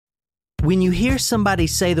When you hear somebody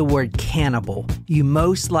say the word cannibal, you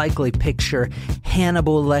most likely picture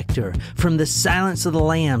Hannibal Lecter from The Silence of the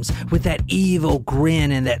Lambs with that evil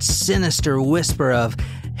grin and that sinister whisper of,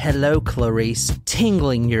 "Hello, Clarice,"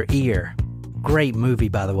 tingling your ear. Great movie,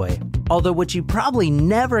 by the way. Although what you probably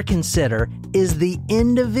never consider is the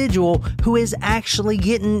individual who is actually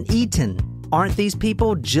getting eaten. Aren't these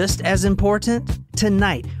people just as important?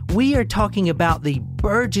 Tonight, we are talking about the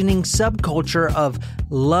burgeoning subculture of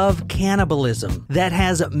love cannibalism that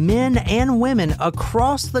has men and women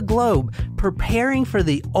across the globe preparing for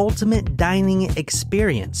the ultimate dining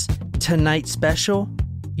experience. Tonight's special,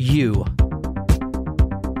 you.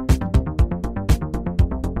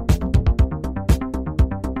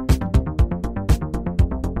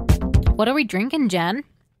 What are we drinking, Jen?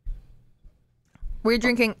 We're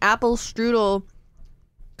drinking apple strudel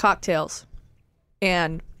cocktails.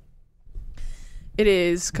 And it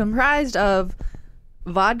is comprised of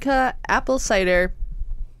vodka, apple cider,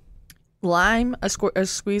 lime, a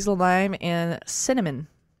squeeze of lime, and cinnamon.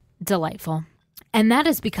 Delightful. And that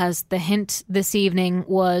is because the hint this evening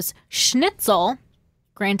was schnitzel.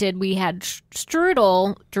 Granted, we had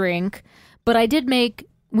strudel drink, but I did make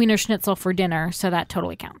Wiener Schnitzel for dinner, so that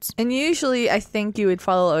totally counts. And usually I think you would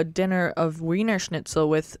follow a dinner of Wiener Schnitzel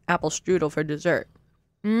with apple strudel for dessert.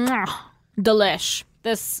 Mwah. Delish.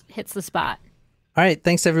 This hits the spot. All right.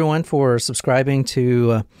 Thanks, everyone, for subscribing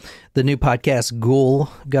to the new podcast, Ghoul.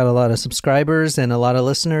 Got a lot of subscribers and a lot of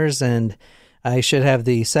listeners, and I should have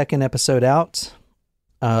the second episode out.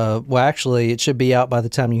 Well, actually, it should be out by the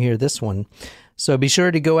time you hear this one. So be sure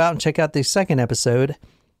to go out and check out the second episode.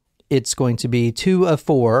 It's going to be 2 of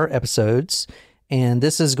 4 episodes, and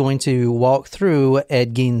this is going to walk through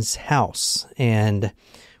Ed Gein's house, and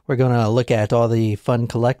we're going to look at all the fun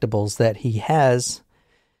collectibles that he has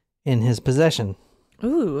in his possession.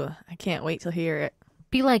 Ooh, I can't wait to hear it.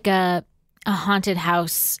 Be like a haunted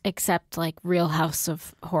house, except like Real House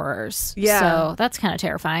of Horrors. Yeah. So that's kind of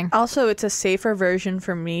terrifying. Also, it's a safer version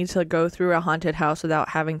for me to go through a haunted house without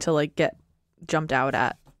having to like get jumped out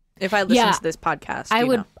at. If I listen to this podcast,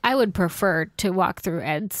 I would prefer to walk through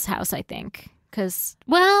Ed's house, I think. Because,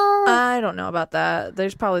 well, I don't know about that.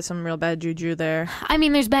 There's probably some real bad juju there. I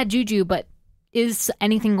mean, there's bad juju, but is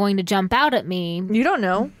anything going to jump out at me? You don't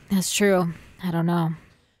know. That's true. I don't know.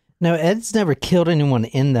 No, Ed's never killed anyone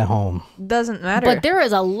in the home. Doesn't matter. But there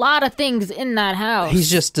is a lot of things in that house.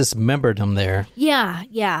 He's just dismembered them there. Yeah.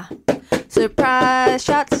 Surprise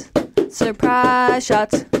shots. Surprise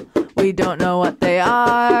shots. We don't know what they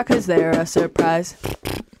are because they're a surprise.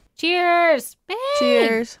 Cheers. Bang.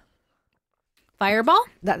 Cheers. Fireball?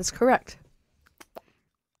 That is correct.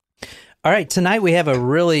 All right, tonight we have a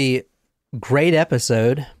really great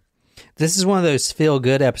episode. This is one of those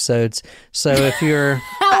feel-good episodes. So if you're...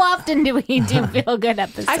 How often do we do feel-good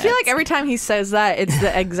episodes? I feel like every time he says that, it's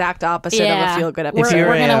the exact opposite of a feel-good episode.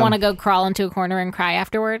 We're going to want to go crawl into a corner and cry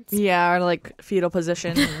afterwards. Yeah, or like fetal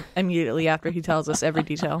position immediately after he tells us every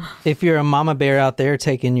detail. If you're a mama bear out there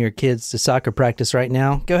taking your kids to soccer practice right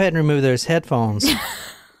now, go ahead and remove those headphones.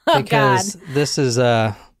 Because this is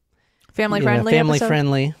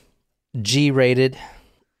family-friendly, G-rated.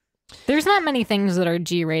 There's not many things that are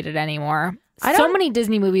G-rated anymore. So many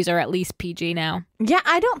Disney movies are at least PG now. Yeah,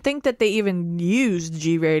 I don't think that they even use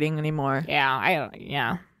G rating anymore.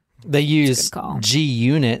 Yeah. They use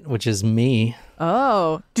G-Unit, which is me.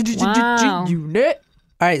 Oh. G-Unit.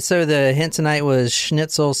 All right, so the hint tonight was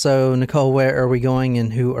Schnitzel. So, Nicole, where are we going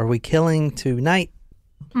and who are we killing tonight?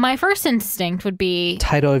 My first instinct would be...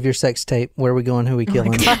 Title of your sex tape. Where are we going? Who are we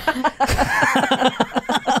killing?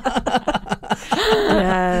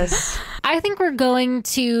 Yes. I think we're going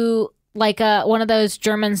to like one of those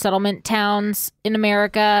German settlement towns in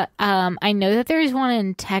America. I know that there's one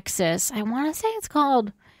in Texas. I want to say it's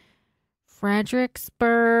called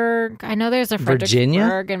Fredericksburg. I know there's a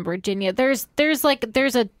Fredericksburg in Virginia. There's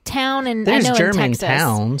a town in German Texas.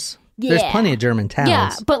 Towns. Yeah. There's plenty of German towns.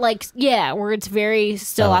 Yeah, but where it's very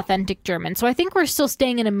still authentic German. So I think we're still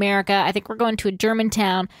staying in America. I think we're going to a German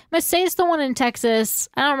town. I'm going to say it's the one in Texas.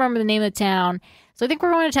 I don't remember the name of the town. So I think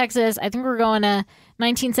we're going to Texas. I think we're going to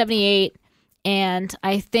 1978. And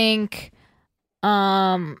I think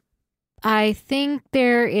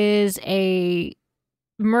there is a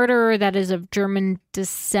murderer that is of German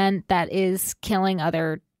descent that is killing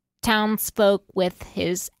other townsfolk with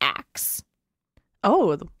his axe.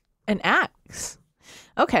 Oh, an axe.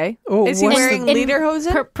 Okay. Oh, is he wearing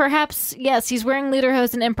lederhosen? Perhaps, yes, he's wearing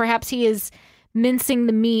lederhosen, and perhaps he is mincing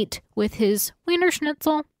the meat with his Wiener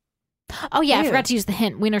Schnitzel. Oh, yeah, I forgot to use the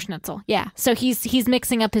hint, Wiener Schnitzel. Yeah, so he's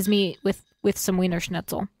mixing up his meat with some Wiener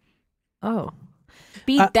Schnitzel. Oh.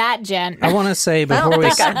 Beat that, Jen. I want to say I before don't we...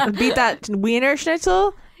 think I beat that Wiener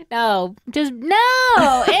Schnitzel. No, just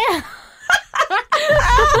no. Ew.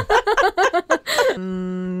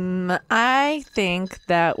 I think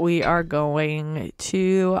that we are going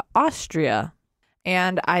to Austria.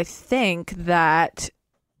 And I think that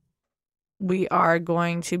we are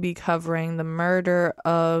going to be covering the murder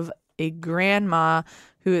of a grandma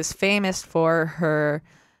who is famous for her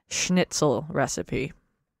Schnitzel recipe.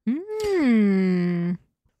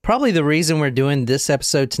 Probably the reason we're doing this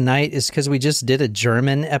episode tonight is because we just did a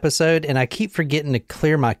German episode, and I keep forgetting to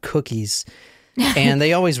clear my cookies. And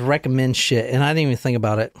they always recommend shit, and I didn't even think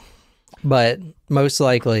about it. But most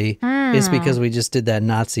likely, it's because we just did that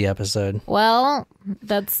Nazi episode. Well,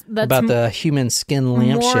 that's about the human skin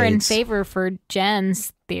lampshades. More in favor for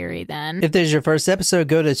Jen's theory, then. If this is your first episode,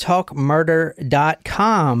 go to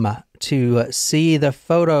talkmurder.com to see the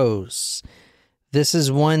photos. This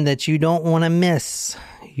is one that you don't want to miss.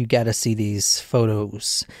 You got to see these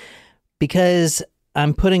photos because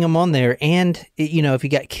I'm putting them on there. And, you know, if you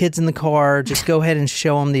got kids in the car, just go ahead and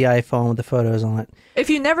show them the iPhone with the photos on it. If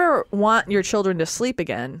you never want your children to sleep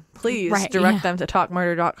again, please direct them to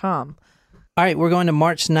talkmurder.com. All right, we're going to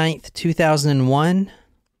March 9th, 2001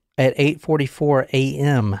 at 8:44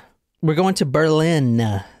 a.m. We're going to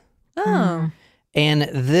Berlin. Oh. And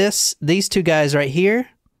these two guys right here,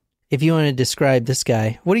 if you want to describe this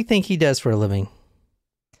guy, what do you think he does for a living?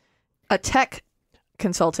 A tech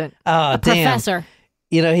consultant. Oh, damn. Professor.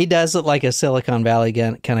 You know, he does look like a Silicon Valley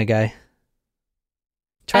kind of guy.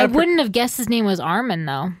 I wouldn't have guessed his name was Armin,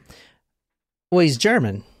 though. Well, he's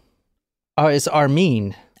German. Oh, it's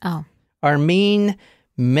Armin. Oh. Armin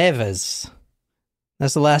Meiwes.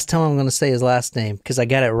 That's the last time I'm going to say his last name because I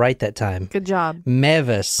got it right that time. Good job.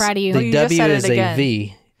 Meiwes. Proud of you. The You W just said is it a again.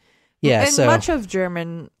 V. Yeah, In much of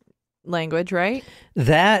German language, right?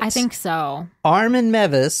 that I think so. Armin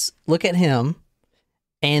Meiwes, look at him.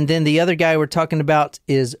 And then the other guy we're talking about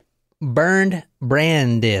is Bernd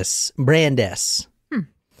Brandes.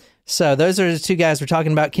 So those are the two guys we're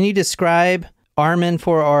talking about. Can you describe Armin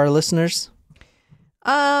for our listeners?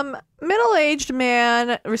 Middle-aged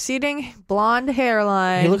man, receding blonde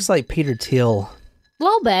hairline. He looks like Peter Thiel. A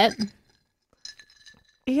little bit.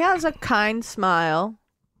 He has a kind smile.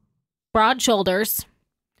 Broad shoulders.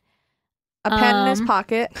 A pen in his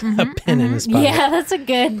pocket. A pen in his pocket. Yeah, that's a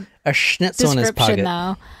good A Schnitzel in his description,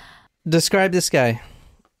 pocket. though. Describe this guy.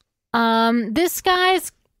 This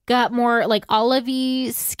guy's got more like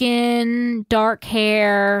olivey skin, dark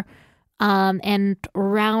hair, and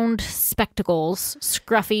round spectacles,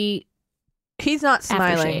 scruffy. He's not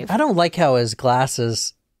smiling. aftershave. I don't like how his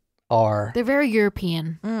glasses are. They're very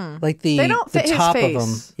European. Like the, They don't fit the his top of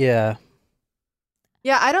face. them. Yeah.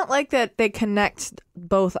 Yeah, I don't like that they connect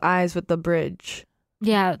both eyes with the bridge.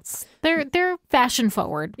 Yeah, they're fashion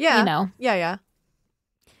forward. Yeah. You know. Yeah.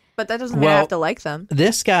 But that doesn't mean I Well, have to like them.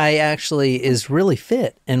 This guy actually is really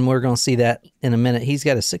fit, and we're going to see that in a minute. He's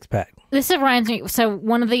got a six-pack. This reminds me. So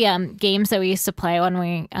one of the games that we used to play when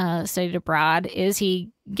we studied abroad is he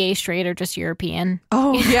gay, straight, or just European?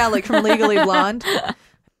 Oh, yeah, like from Legally Blonde.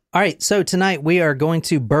 All right, so tonight we are going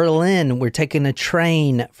to Berlin. We're taking a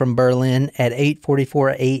train from Berlin at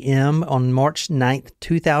 8:44 a.m. on March 9th,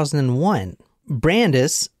 2001.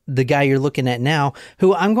 Brandes, the guy you're looking at now,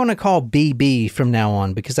 who I'm going to call BB from now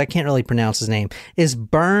on because I can't really pronounce his name, is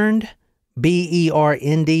Bernd,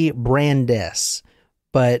 B-E-R-N-D, Brandes.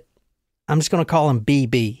 But I'm just going to call him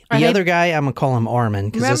BB. The other guy, I'm going to call him Armin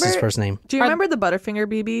because that's his first name. Do you remember the Butterfinger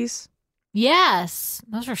BBs? Yes,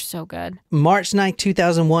 those are so good. March 9th,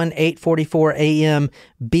 2001, 8:44 a.m.,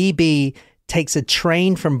 BB takes a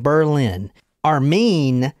train from Berlin.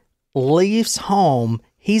 Armin leaves home.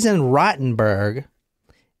 He's in Rottenburg.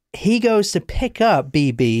 He goes to pick up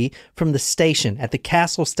BB from the station at the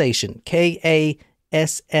Castle Station,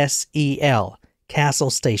 K-A-S-S-E-L, Castle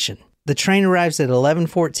Station. The train arrives at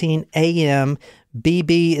 11:14 a.m.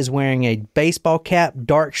 BB is wearing a baseball cap,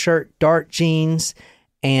 dark shirt, dark jeans,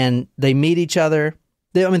 and they meet each other.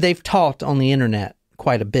 They've talked on the internet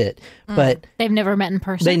quite a bit, but They've never met in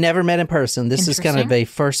person. they never met in person. This is kind of Interesting. a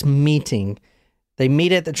first meeting. They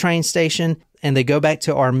meet at the train station, and they go back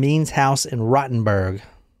to Armin's house in Rottenburg.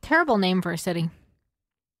 Terrible name for a city.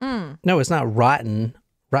 No, it's not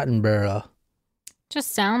Rottenburg.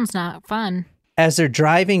 Just sounds not fun. As they're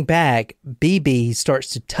driving back, BB starts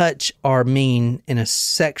to touch Armin in a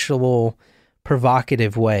sexual,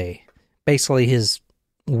 provocative way. Basically, his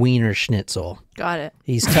wiener schnitzel. Got it.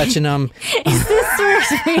 He's touching them. Is this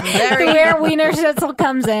where Wiener Schnitzel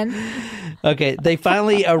comes in? Okay, they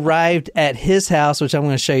finally arrived at his house, which I'm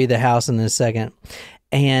going to show you the house in a second.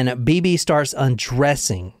 And BB starts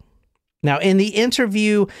undressing Now, in the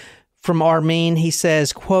interview from Armin, he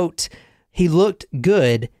says, quote, "He looked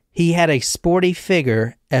good. He had a sporty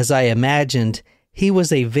figure, as I imagined. He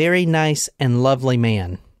was a very nice and lovely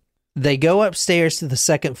man." They go upstairs to the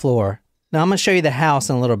second floor. Now, I'm going to show you the house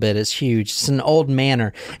in a little bit. It's huge. It's an old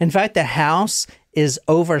manor. In fact, the house is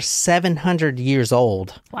over 700 years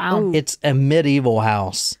old. Wow. Ooh. It's a medieval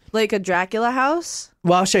house. Like a Dracula house?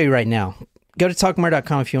 Well, I'll show you right now. Go to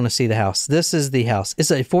talkmore.com if you want to see the house. This is the house.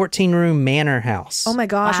 It's a 14-room manor house. Oh my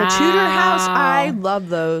gosh, Wow. a Tudor house. I love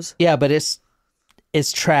those. Yeah, but it's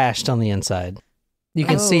trashed on the inside. You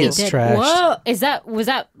can see it's trashed. Whoa. Was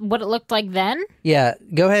that what it looked like then? Yeah,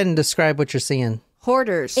 go ahead and describe what you're seeing.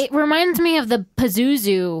 Hoarders. It reminds me of the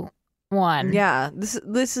Pazuzu one. Yeah,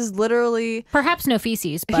 this is literally... Perhaps no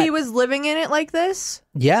feces, but... He was living in it like this?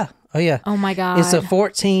 Yeah. Oh, yeah. Oh my God. It's a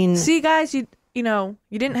 14... See, guys, you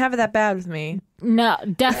didn't have it that bad with me. No,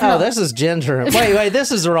 definitely. Oh, this is Jen's room. Wait,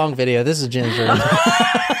 this is the wrong video. This is Jen's room.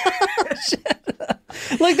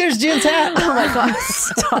 Look, there's Jen's hat. Oh my God,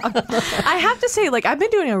 stop. I have to say, I've been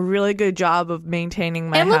doing a really good job of maintaining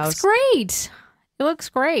my house. It looks great. It looks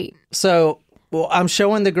great. So, I'm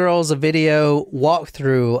showing the girls a video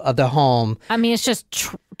walkthrough of the home. I mean, it's just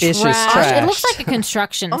It's trash. just trashed. It looks like a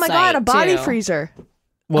construction Oh my site, God, a body too. freezer.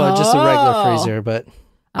 Well, just a regular Oh. freezer, but...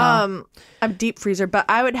 A deep freezer, but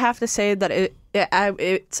I would have to say that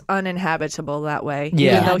it's uninhabitable that way.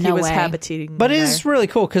 Yeah. Even though he No was way. habitating But there. it's really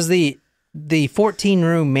cool because the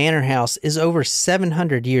 14-room manor house is over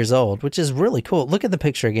 700 years old, which is really cool. Look at the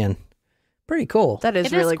picture again. Pretty cool. That is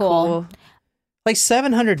It is really cool. cool. Like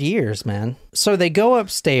 700 years, man. So they go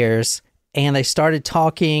upstairs and they started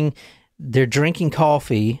talking. They're drinking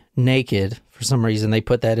coffee naked. For some reason, they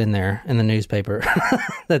put that in there in the newspaper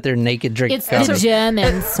that they're naked drinking It's coffee. the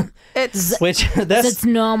Germans. It's Which It's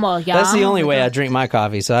normal, y'all. that's the only way I drink my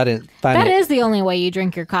coffee. So I didn't find That it. is the only way you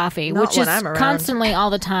drink your coffee, Not which when is I'm around. constantly all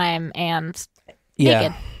the time and Yeah,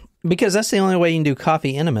 naked. because that's the only way you can do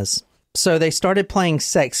coffee enemas. So they started playing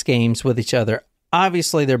sex games with each other.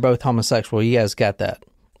 Obviously, they're both homosexual. You guys got that.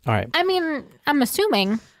 All right. I mean, I'm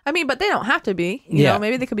assuming. but they don't have to be. You Yeah. know,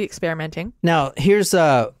 maybe they could be experimenting. Now, here's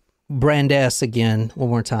Brandes again, one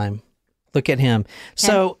more time. Look at him.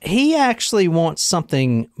 So he actually wants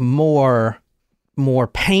something more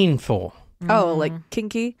painful. Oh, like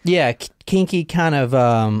kinky Yeah, kinky kind of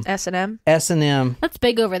S&M. S&M, That's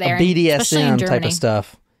big over there, especially in BDSM type Germany. of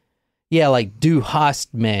stuff. Yeah, like Du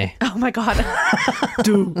hast me. Oh my God.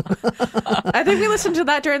 Dude. I think we listened to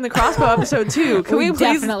that during the crossbow episode too. Can we please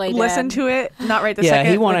definitely listen did. to it? Not right this Yeah,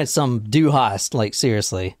 second. he wanted some Du hast, like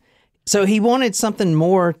seriously. So he wanted something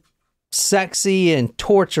more sexy and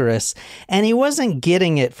torturous, and he wasn't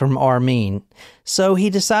getting it from Armin. So he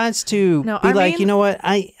decides to No, be like, Armin- you know what?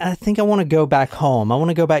 I think I want to go back home. I want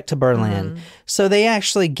to go back to Berlin. So they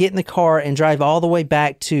actually get in the car and drive all the way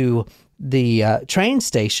back to the train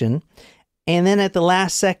station. And then at the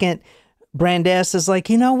last second, Brandes is like,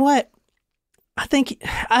 you know what? I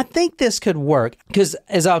think this could work. Because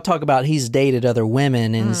as I'll talk about, he's dated other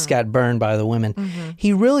women and he's got burned by other women.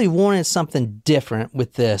 He really wanted something different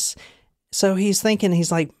with this. So he's thinking,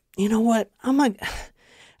 he's like, you know what?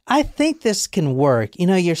 I think this can work. You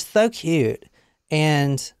know, you're so cute.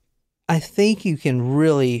 And I think you can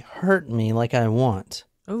really hurt me like I want.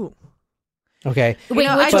 Ooh. Okay. Wait,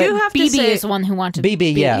 I which do have to BB say- is the one who wanted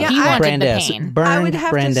BB, yeah. Yeah, he wanted Brandes. the pain. Burned I would have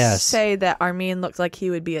to Brandes. say that Armin looked like he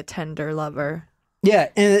would be a tender lover. Yeah,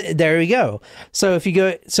 and there we go. So if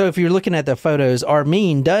you're looking at the photos,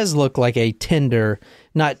 Armin does look like a tender,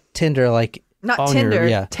 not tender like Not owner, Tinder,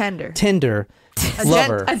 yeah, tender. tender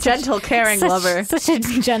lover. A gentle, caring lover. Such a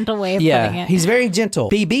gentle way of putting Yeah, it. he's very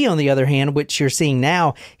gentle. BB, on the other hand, which you're seeing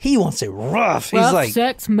now, he wants it rough. He's Rough like,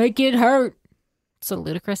 sex, make it hurt. It's a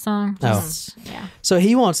Ludacris song. Oh. Just- yeah. so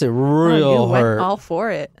he wants it You real went hurt. all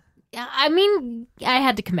for it. I mean, I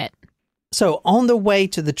had to commit. So on the way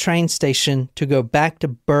to the train station to go back to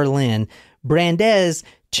Berlin, Brandes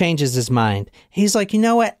changes his mind. He's like, you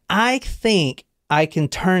know what? I think I can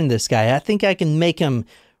turn this guy. I think I can make him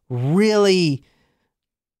really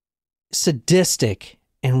sadistic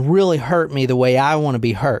and really hurt me the way I want to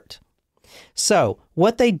be hurt. So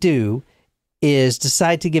what they do is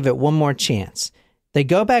decide to give it one more chance. They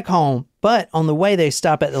go back home, but on the way they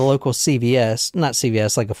stop at the local CVS, not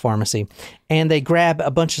CVS, like a pharmacy, and they grab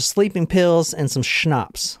a bunch of sleeping pills and some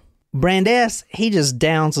schnapps. Brandes, he just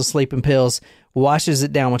downs the sleeping pills, washes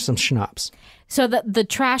it down with some schnapps. So the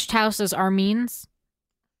trashed house is Armin's,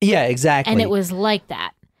 Yeah, exactly. and it was like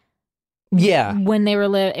that yeah, when they were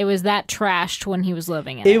it was that trashed when he was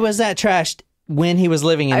living in it. it was that trashed when he was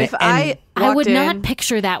living in it. I would not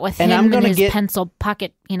picture that with him and his pencil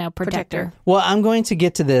pocket, protector. Well, I'm going to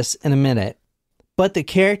get to this in a minute, but the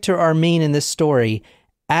character Armin in this story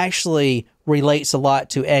actually relates a lot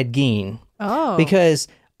to Ed Gein. Oh. Because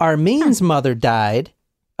Armin's mother died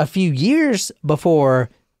a few years before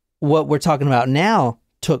what we're talking about now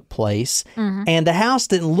took place, and the house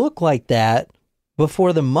didn't look like that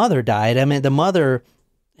before the mother died. I mean, the mother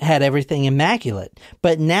had everything immaculate,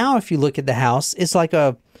 but now if you look at the house, it's like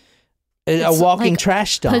a walking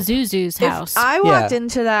trash dump. Pazuzu's house. If I walked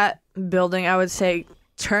into that building, I would say,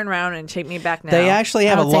 turn around and take me back now. They actually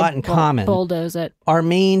have a lot in common. Bulldoze it.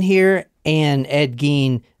 Armin here and Ed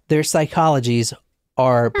Gein, their psychologies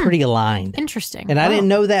are pretty aligned. Interesting. And I didn't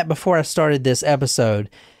know that before I started this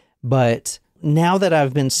episode, but now that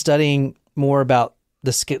I've been studying more about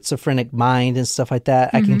the schizophrenic mind and stuff like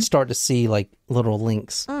that, I can start to see like little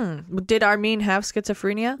links. Did Armin have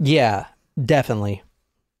schizophrenia? Yeah, definitely.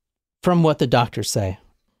 From what the doctors say.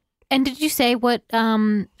 And did you say what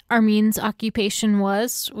Armin's occupation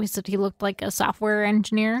was? We said he looked like a software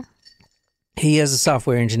engineer. He is a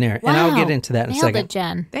software engineer, and I'll get into that in a second. Nailed it,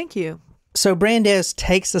 Jen. Thank you. So Brandes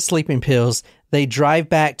takes the sleeping pills. They drive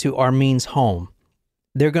back to Armin's home.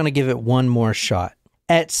 They're going to give it one more shot.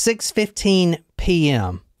 At 6:15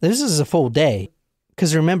 p.m., this is a full day,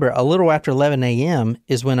 because remember, a little after 11 a.m.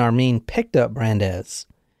 is when Armin picked up Brandes.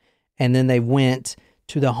 And then they went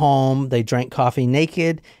to the home. They drank coffee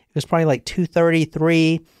naked. It was probably like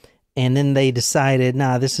 2:33, and then they decided,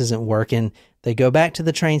 nah, this isn't working. They go back to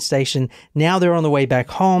the train station. Now they're on the way back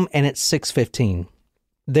home, and it's 6:15.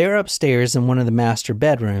 They're upstairs in one of the master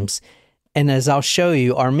bedrooms, and as I'll show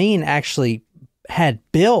you, Armin actually had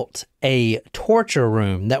built a torture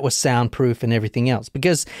room that was soundproof and everything else,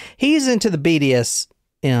 because he's into the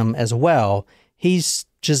BDSM as well. He's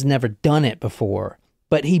just never done it before,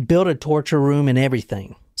 but he built a torture room and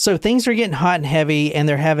everything. So things are getting hot and heavy, and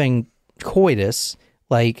they're having coitus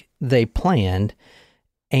like they planned,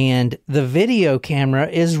 and the video camera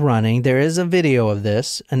is running. There is a video of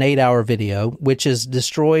this, an 8-hour video, which is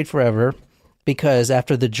destroyed forever. Because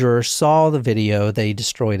after the jurors saw the video, they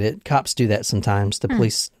destroyed it. Cops do that sometimes. The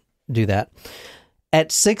police do that. At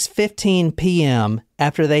 6:15 p.m.,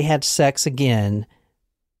 after they had sex again,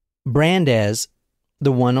 Brandes,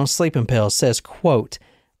 the one on sleeping pills, says, quote,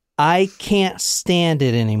 "I can't stand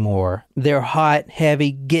it anymore. They're hot,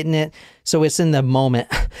 heavy, getting it." So it's in the moment.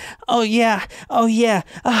 Oh, yeah.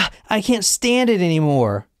 I can't stand it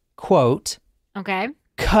anymore. Quote. Okay.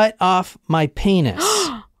 "Cut off my penis."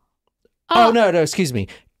 Oh, no, excuse me.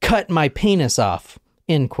 "Cut my penis off,"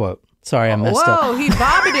 end quote. Sorry, I messed up. Whoa, he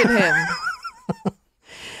vomited him.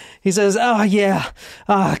 He says, "Oh, yeah,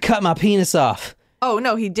 cut my penis off." Oh,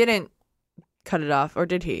 no, he didn't cut it off, or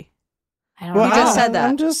did he? I don't know. He just said that.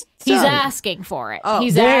 I'm just He's telling you. asking for it. Oh.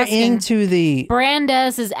 He's They're asking. into the...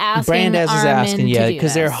 Brandes is asking Armin yeah, to do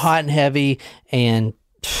because they're this. hot and heavy, and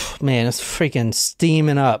man, it's freaking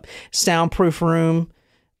steaming up. Soundproof room.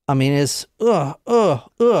 I mean, it's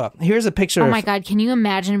Here's a picture. Oh my God! Can you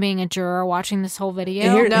imagine being a juror watching this whole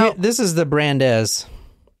video? Here, this is the Brandes.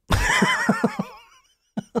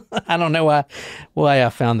 I don't know why I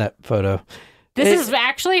found that photo. This is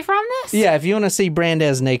actually from this? Yeah, if you want to see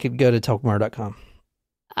Brandes naked, go to talkmore.com.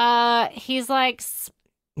 He's like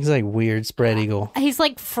weird spread eagle. He's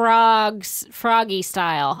like froggy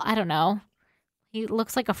style. I don't know. He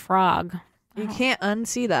looks like a frog. You can't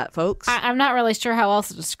unsee that, folks. I'm not really sure how else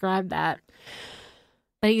to describe that.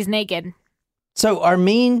 But he's naked. So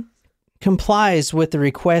Armin complies with the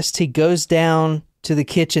request. He goes down to the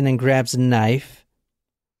kitchen and grabs a knife.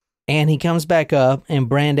 And he comes back up, and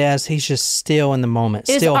Brandes, he's just still in the moment,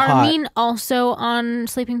 still hot. Is Armin also on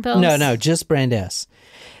sleeping pills? No, just Brandes.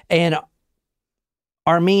 And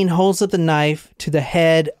Armin holds up the knife to the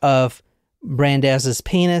head of Brandes'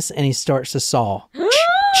 penis, and he starts to saw.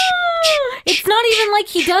 It's not even like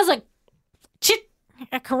he does a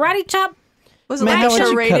karate chop. Was it like a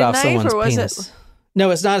serrated knife, or was penis? it? No,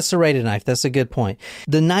 it's not a serrated knife. That's a good point.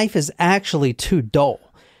 The knife is actually too dull.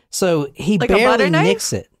 So he like barely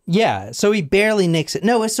nicks it. Yeah, so he barely nicks it.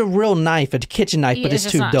 No, it's a real knife, a kitchen knife, but it's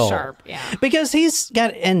just too not dull. Sharp, yeah. Because he's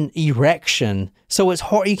got an erection, so it's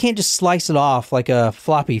hard. You can't just slice it off like a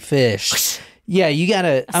floppy fish. Yeah, you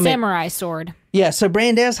gotta... samurai sword. Yeah, so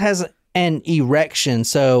Brandes has an erection,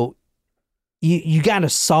 so you gotta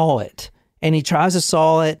saw it. And he tries to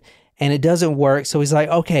saw it, and it doesn't work, so he's like,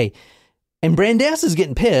 okay. And Brandes is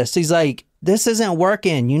getting pissed. He's like, this isn't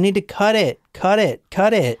working. You need to cut it.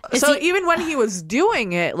 So even when he was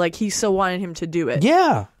doing it, like, he still wanted him to do it.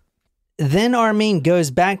 Yeah. Then Armin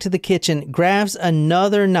goes back to the kitchen, grabs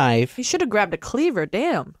another knife. He should have grabbed a cleaver,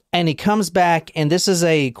 damn. And he comes back, and this is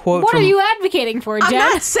a quote What from... are you advocating for, Jen? I'm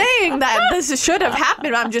not saying that this should have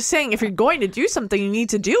happened. I'm just saying if you're going to do something, you need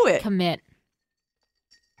to do it. Commit.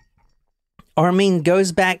 Armin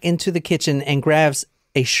goes back into the kitchen and grabs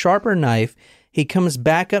a sharper knife. He comes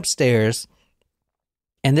back upstairs,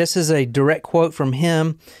 and this is a direct quote from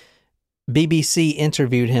him. BBC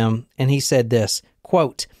interviewed him, and he said this,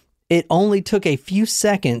 quote, "It only took a few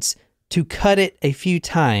seconds to cut it a few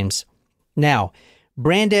times. Now,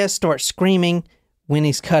 Brandes starts screaming when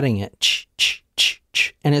he's cutting it,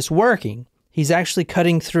 and it's working. He's actually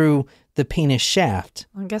cutting through the penis shaft.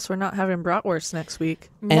 I guess we're not having bratwurst next week.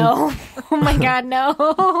 No. Oh my God,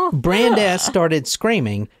 no. Brandes started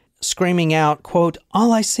screaming out, quote,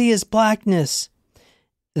 "All I see is blackness."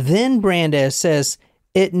 Then Brandes says,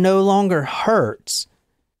 "It no longer hurts."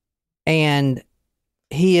 And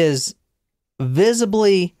he is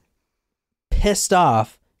visibly pissed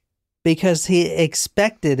off because he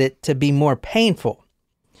expected it to be more painful.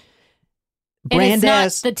 And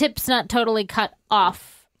the tip's not totally cut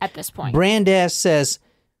off at this point. Brandes says,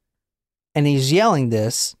 and he's yelling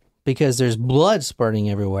this because there's blood spurting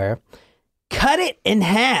everywhere, "Cut it in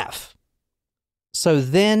half." So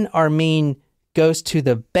then Armin goes to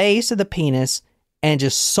the base of the penis and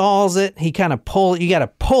just saws it. He kind of you got to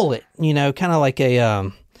pull it, kind of like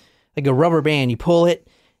a rubber band. You pull it,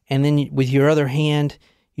 and then with your other hand,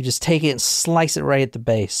 you just take it and slice it right at the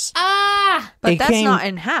base. Ah! But that's not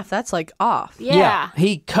in half. That's like off. Yeah.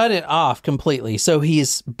 He cut it off completely. So he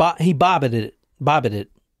bobbed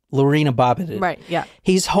it. Lorena bobbed it. Right, yeah.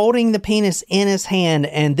 He's holding the penis in his hand,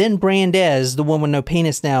 and then Brandes, the one with no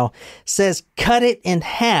penis now, says, "Cut it in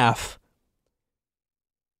half."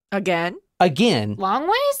 Again? Long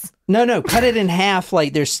ways? No, cut it in half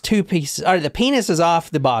like there's two pieces. Or the penis is off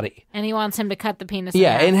the body. And he wants him to cut the penis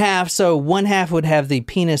in half. So one half would have the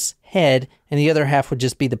penis head, and the other half would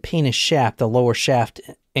just be the penis shaft, the lower shaft,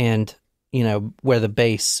 and, where the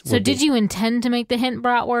base would So be. did you intend to make the hint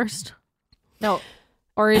bratwurst? No.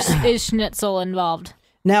 Or is Schnitzel involved?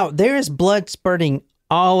 Now, there is blood spurting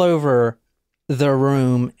all over the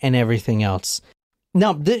room and everything else.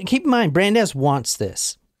 Now, keep in mind, Brandes wants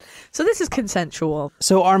this. So this is consensual.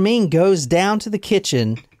 So Armin goes down to the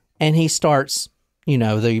kitchen, and he starts,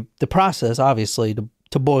 the process, obviously,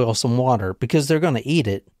 to boil some water, because they're going to eat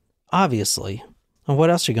it, obviously. And what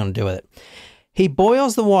else are you going to do with it? He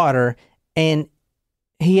boils the water, and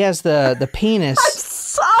he has the penis. I'm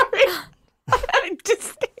sorry. I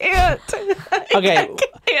just can't. Okay. I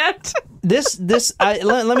can't.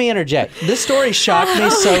 Let me interject. This story shocked me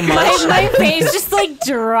so much. My face just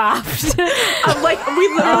dropped. I'm like, we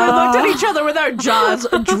literally looked at each other with our jaws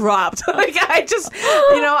dropped. I just,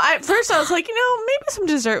 at first I was like, maybe some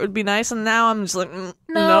dessert would be nice, and now I'm just like,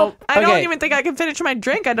 no. I don't even think I can finish my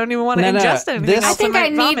drink. I don't even want to ingest anything else. I think I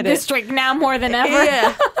need this drink now more than ever.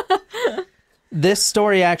 Yeah. This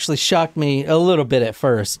story actually shocked me a little bit at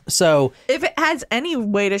first. So if it has any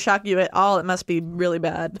way to shock you at all, it must be really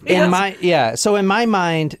bad. So in my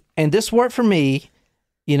mind, and this worked for me,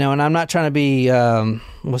 and I'm not trying to be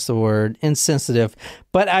insensitive,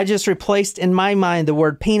 but I just replaced in my mind the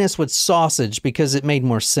word penis with sausage because it made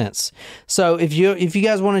more sense. So if you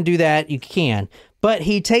guys want to do that, you can. But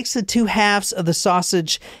he takes the two halves of the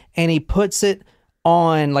sausage and he puts it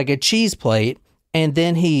on like a cheese plate. And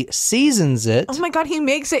then he seasons it. Oh my God, he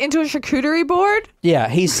makes it into a charcuterie board? Yeah,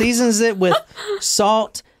 he seasons it with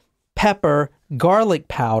salt, pepper, garlic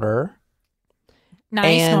powder.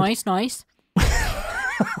 Nice.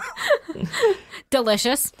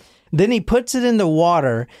 Delicious. Then he puts it in the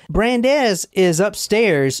water. Brandes is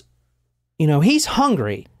upstairs. He's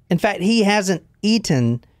hungry. In fact, he hasn't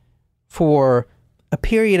eaten for a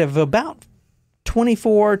period of about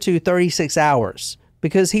 24 to 36 hours.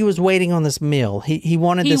 Because he was waiting on this meal. He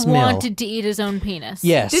wanted this meal. He wanted to eat his own penis.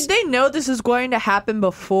 Yes. Did they know this was going to happen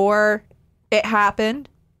before it happened?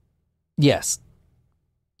 Yes.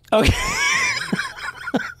 Okay.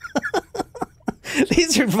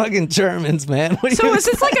 These are fucking Germans, man. So is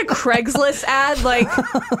this like a Craigslist ad? Like,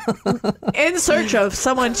 in search of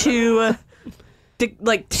someone to take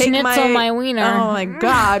Schnitzel my wiener. Oh my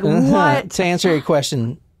God, what? To answer your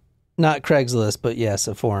question, not Craigslist, but yes,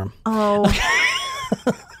 a forum. Oh.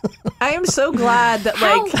 I am so glad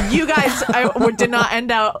that you guys did not end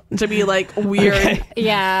out to be weird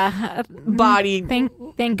body thank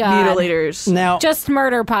God mutilators. Now, just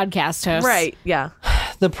murder podcast hosts. Right, yeah.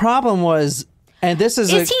 The problem was, and this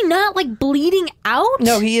is he not bleeding out?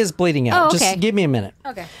 No, he is bleeding out. Oh, okay. Just give me a minute.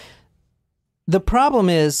 Okay. The problem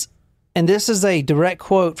is, and this is a direct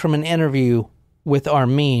quote from an interview with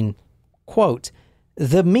Armin, quote,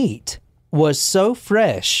 "The meat was so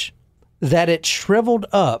fresh that it shriveled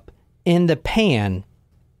up in the pan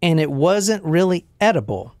and it wasn't really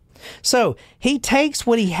edible." So he takes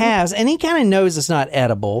what he has and he kind of knows it's not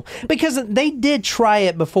edible because they did try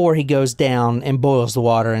it before he goes down and boils the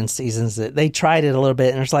water and seasons it. They tried it a little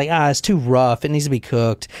bit and it's like, it's too rough. It needs to be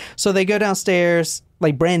cooked. So they go downstairs.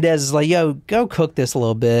 Like Brandes is like, yo, go cook this a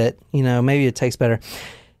little bit. You know, maybe it tastes better.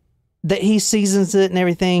 That he seasons it and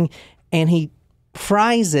everything and he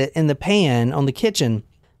fries it in the pan on the kitchen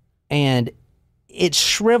and it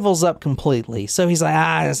shrivels up completely. So he's like,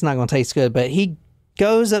 it's not going to taste good. But he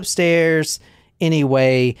goes upstairs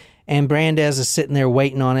anyway, and Brandes is sitting there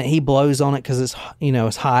waiting on it. He blows on it because it's,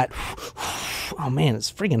 it's hot. Oh man,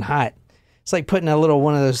 it's freaking hot. It's like putting a little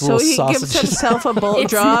one of those little sausages. So he gives himself a bowl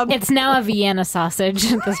job. It's now a Vienna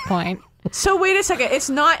sausage at this point. So wait a second. It's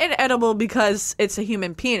not inedible because it's a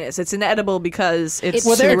human penis. It's inedible because it's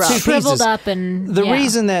shriveled up. And the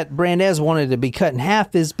reason that Brandes wanted to be cut in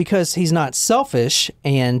half is because he's not selfish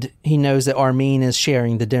and he knows that Armin is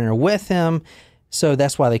sharing the dinner with him. So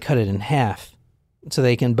that's why they cut it in half, so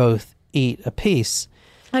they can both eat a piece.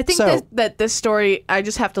 I think that this story, I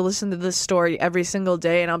just have to listen to this story every single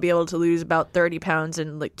day, and I'll be able to lose about 30 pounds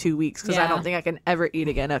in like 2 weeks because I don't think I can ever eat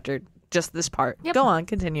again after just this part. Yep. Go on,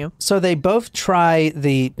 continue. So they both try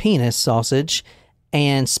the penis sausage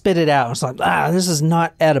and spit it out. It's like, this is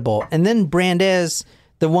not edible. And then Brandes,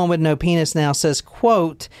 the one with no penis now, says,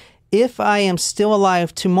 quote, "If I am still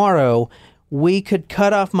alive tomorrow, we could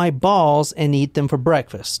cut off my balls and eat them for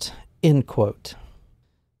breakfast," end quote.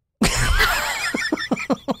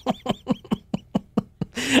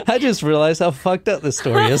 I just realized how fucked up this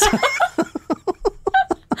story is.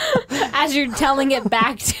 As you're telling it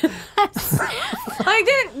back to us.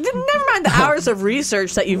 Never mind the hours of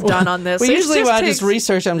research that you've done on this. Well, usually when I just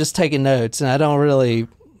research, I'm just taking notes and I don't really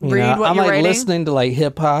read what I'm you're like writing? Listening to like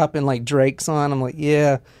hip hop and like Drake's on. I'm like,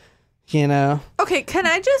 yeah. Okay, can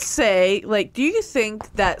I just say, like, do you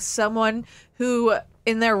think that someone who,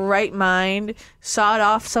 in their right mind, sawed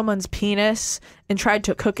off someone's penis and tried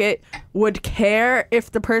to cook it would care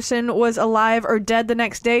if the person was alive or dead the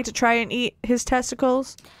next day to try and eat his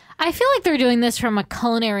testicles? I feel like they're doing this from a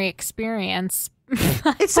culinary experience.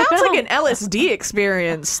 It sounds like an LSD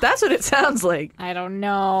experience. That's what it sounds like. I don't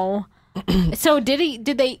know. So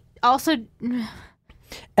did they also...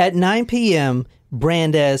 At 9 p.m.,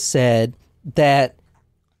 Brandes said that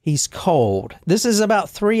he's cold. This is about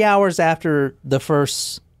 3 hours after the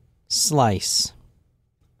first slice.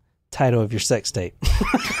 Title of your sex tape.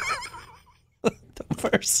 The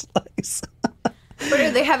first slice. But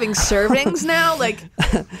are they having servings now?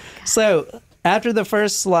 So after the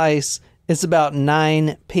first slice, it's about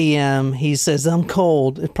 9 p.m. He says, "I'm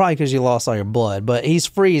cold." It's probably because you lost all your blood, but he's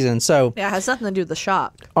freezing. So yeah, it has nothing to do with the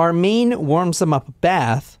shock. Armin warms him up a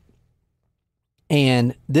bath.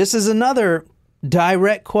 And this is another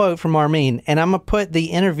direct quote from Armin. And I'm going to put the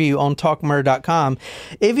interview on talkmurder.com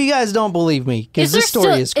if you guys don't believe me, because this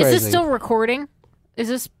story is crazy. Is this still recording?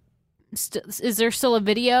 Is there still a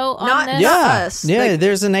video on this? Yeah, not us. Yeah,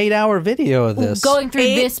 there's an 8-hour video of this. Going through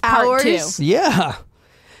this part too. Yeah.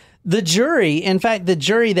 The jury, in fact, the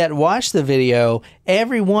jury that watched the video,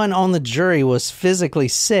 everyone on the jury was physically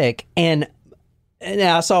sick. And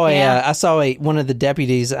I saw one of the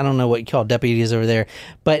deputies. I don't know what you call deputies over there,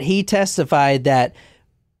 but he testified that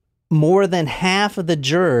more than half of the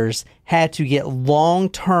jurors had to get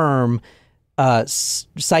long-term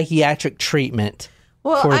psychiatric treatment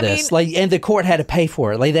for this. And the court had to pay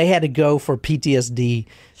for it. Like they had to go for PTSD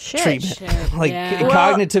treatment,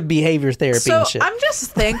 cognitive behavior therapy and shit. I'm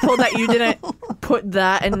just thankful that you didn't put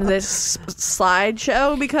that in this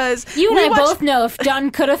slideshow because you and I both know if John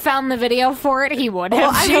could have found the video for it, he would have.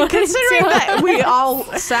 Well, I mean, considering that we all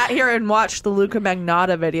sat here and watched the Luca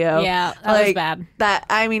Magnotta video, yeah, that was bad.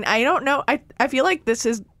 I don't know. I feel like this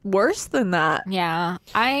is worse than that. Yeah,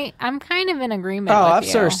 I'm kind of in agreement. I've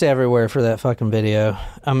searched everywhere for that fucking video.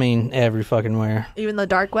 I mean, every fucking where. Even the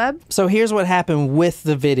dark web? So here's what happened with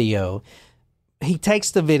the video. He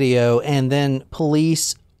takes the video and then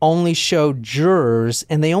police only show jurors,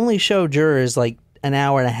 and they only show jurors like an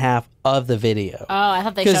hour and a half of the video. Oh, I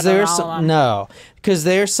thought they showed them all of them. No, because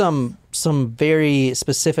there's some very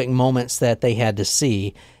specific moments that they had to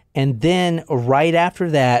see. And then right after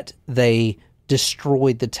that, they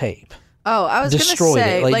destroyed the tape. Oh, I was going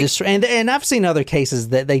to say... and I've seen other cases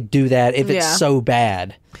that they do that if it's so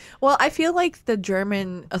bad. Well, I feel like the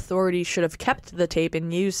German authorities should have kept the tape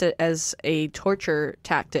and used it as a torture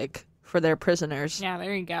tactic for their prisoners. Yeah,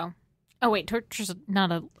 there you go. Oh, wait, torture's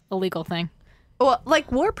not a legal thing. Well,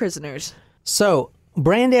 like war prisoners. So,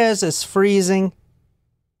 Brandes is freezing.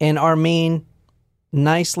 And Armin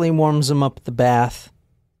nicely warms him up at the bath.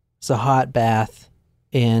 It's a hot bath.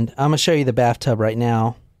 And I'm going to show you the bathtub right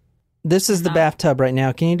now. This is the bathtub right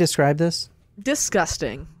now. Can you describe this?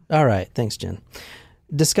 Disgusting. All right. Thanks, Jen.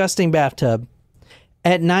 Disgusting bathtub.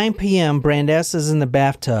 At 9 p.m., Brandes is in the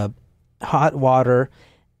bathtub, hot water,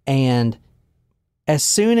 and as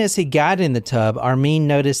soon as he got in the tub, Armin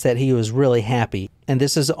noticed that he was really happy. And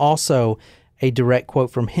this is also a direct quote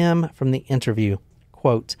from him from the interview.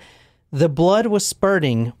 Quote, "The blood was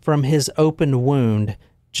spurting from his open wound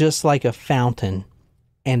just like a fountain,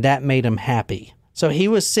 and that made him happy." So he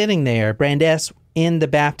was sitting there, Brandes, in the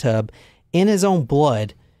bathtub, in his own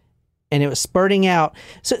blood, and it was spurting out.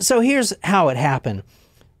 So here's how it happened.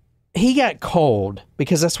 He got cold,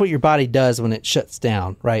 because that's what your body does when it shuts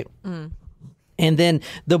down, right? Mm. And then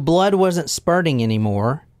the blood wasn't spurting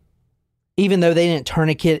anymore, even though they didn't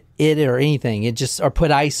tourniquet it or anything. It just, or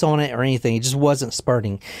put ice on it or anything. It just wasn't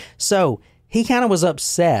spurting. So he kind of was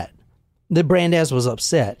upset. The Brandes was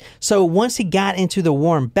upset. So once he got into the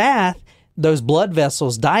warm bath, those blood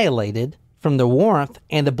vessels dilated from the warmth,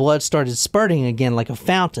 and the blood started spurting again like a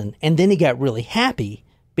fountain. And then he got really happy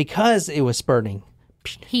because it was spurting.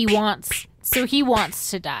 He wants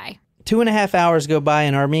to die. 2.5 hours go by,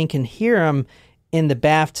 and Armin can hear him in the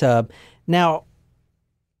bathtub. Now,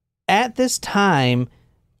 at this time,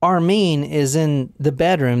 Armin is in the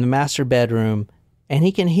bedroom, the master bedroom, and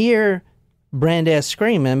he can hear Brandes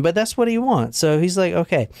screaming, but that's what he wants. So he's like,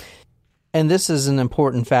 okay. And this is an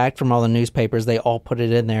important fact from all the newspapers. They all put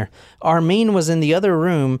it in there. Armin was in the other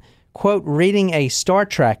room, quote, reading a Star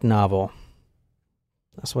Trek novel.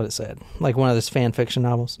 That's what it said. Like one of those fan fiction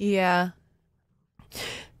novels. Yeah.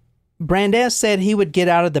 Brandes said he would get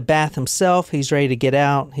out of the bath himself. He's ready to get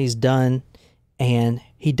out. He's done. And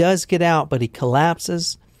he does get out, but he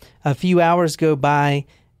collapses. A few hours go by,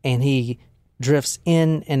 and he drifts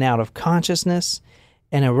in and out of consciousness.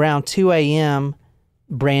 And around 2 a.m.,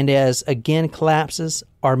 Brandes again collapses.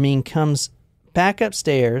 Armin comes back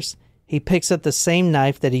upstairs. He picks up the same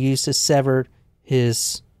knife that he used to sever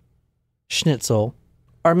his schnitzel.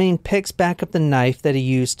 Armin picks back up the knife that he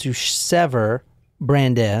used to sever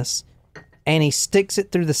Brandes, and he sticks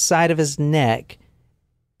it through the side of his neck,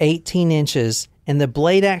 18 inches, and the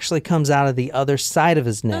blade actually comes out of the other side of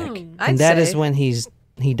his neck. And that is when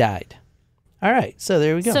he died. All right, so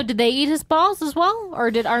there we go. So did they eat his balls as well,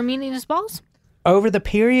 or did Armin eat his balls? Over the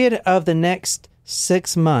period of the next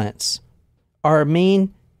 6 months,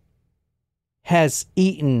 Armin has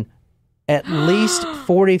eaten at least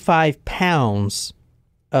 45 pounds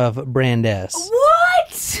of Brandes.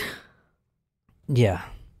 What? Yeah.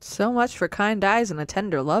 So much for kind eyes and a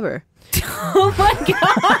tender lover. Oh my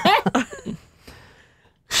god.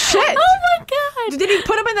 Shit. Oh my god. Did he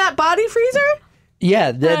put him in that body freezer?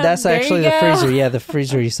 Yeah, that's actually the freezer. Yeah, the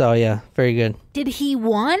freezer you saw. Yeah, very good.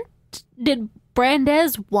 Did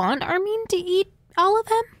Brandes want Armin to eat all of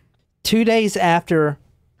him? 2 days after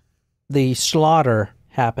the slaughter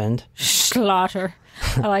happened. Slaughter.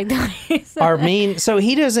 I like that. Armin, so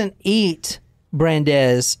he doesn't eat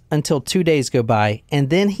Brandes until 2 days go by, and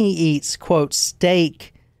then he eats, quote,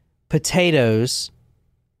 steak, potatoes,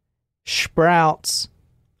 sprouts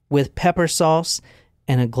with pepper sauce,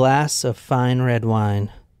 and a glass of fine red wine.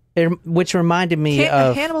 Which reminded me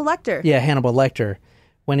of Hannibal Lecter. Yeah, Hannibal Lecter,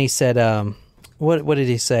 when he said, what did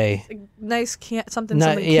he say? Nice something.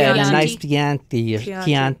 Yeah, Chianti. nice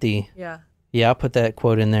Chianti. Yeah. Yeah, I'll put that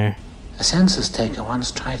quote in there. A census taker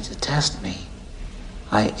once tried to test me.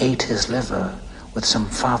 I ate his liver with some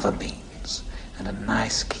fava beans and a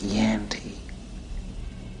nice Chianti.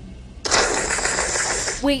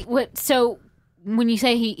 Wait, what? So when you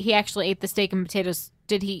say he actually ate the steak and potatoes,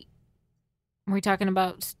 were we talking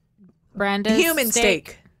about Brandes? Human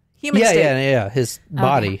steak. Yeah, his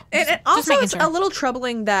body. Okay. And also it's a little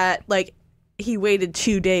troubling that, like, he waited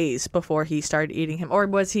 2 days before he started eating him. Or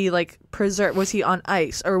was he, like, preserved? Was he on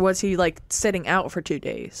ice? Or was he, like, sitting out for 2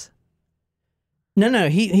 days? No,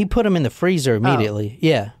 he put him in the freezer immediately.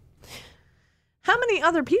 Yeah. How many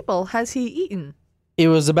other people has he eaten? It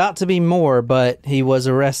was about to be more, but he was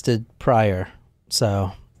arrested prior.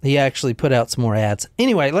 So he actually put out some more ads.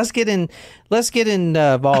 Anyway, let's get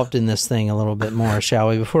involved in this thing a little bit more, shall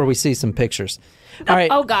we, before we see some pictures. All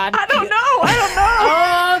right. Oh, God. I don't know.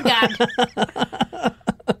 Oh, God.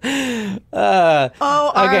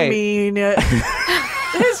 Okay. Armin.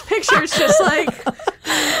 His picture's just like...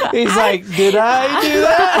 He's like, did I do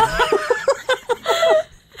that?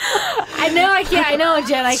 I know,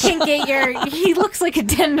 Jen. I can't get he looks like a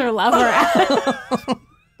tender lover.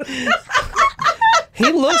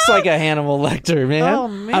 He looks like a Hannibal Lecter, man. Oh,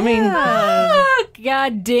 man. I mean...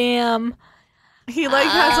 God damn. He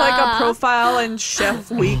has a profile in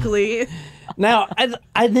Chef Weekly. Now,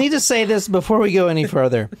 I need to say this before we go any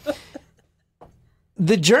further.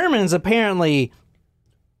 The Germans apparently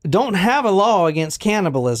don't have a law against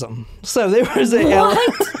cannibalism, so there was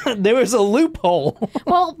a loophole.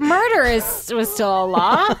 Well, murder was still a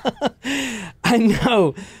law. I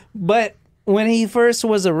know, but when he first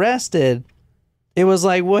was arrested, it was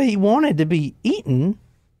like, well, he wanted to be eaten.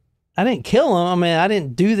 I didn't kill him. I mean, I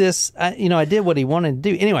didn't do this. I did what he wanted to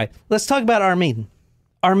do. Anyway, let's talk about Armin.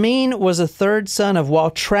 Armin was a third son of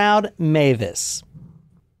Waltraud Meiwes.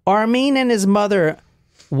 Armin and his mother,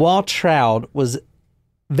 Waltraud, was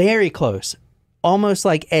very close, almost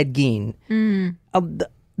like Ed Gein.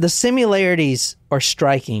 The similarities are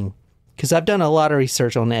striking because I've done a lot of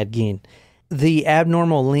research on Ed Gein. The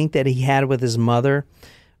abnormal link that he had with his mother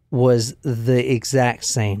was the exact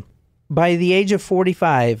same. By the age of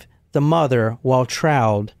 45, the mother,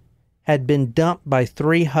 Waltraud, had been dumped by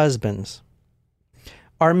 3 husbands.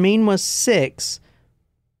 Armin was 6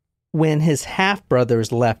 when his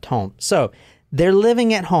half-brothers left home. So they're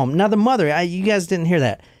living at home. Now the mother, you guys didn't hear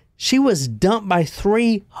that. She was dumped by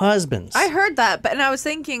 3 husbands. I heard that, and I was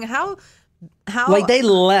thinking, how? Like they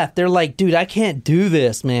left. They're like, dude, I can't do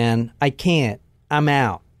this, man. I can't. I'm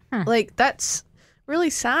out. Like that's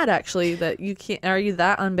really sad, actually, that you can't. Are you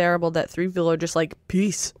that unbearable that 3 people are just like,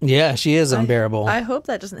 peace? Yeah, she is unbearable. I hope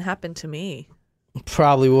that doesn't happen to me.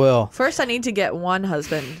 Probably will. First, I need to get one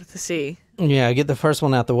husband to see. Yeah, get the first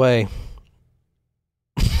one out the way.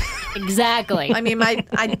 Exactly. I mean,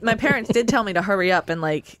 my parents did tell me to hurry up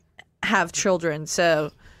and have children,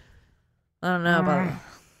 so I don't know about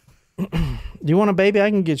it. Do you want a baby? I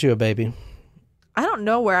can get you a baby. I don't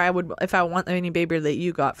know where I would, if I want any baby that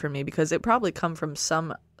you got for me, because it probably come from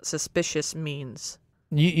some suspicious means.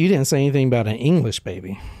 You didn't say anything about an English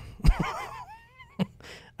baby.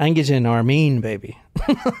 I can get you an Armin baby.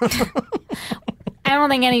 I don't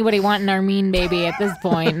think anybody want an Armin baby at this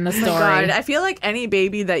point in the story. God, I feel like any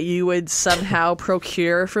baby that you would somehow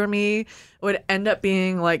procure for me would end up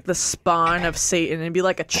being like the spawn of Satan and be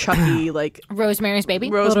like a Chucky, like Rosemary's Baby.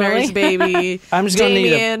 Rosemary's Baby. I'm just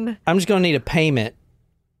gonna need a payment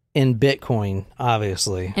in Bitcoin,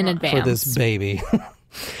 obviously, in advance for this baby.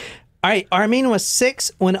 All right, Armin was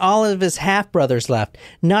 6 when all of his half-brothers left.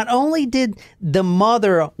 Not only did the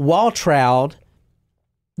mother, Waltraud,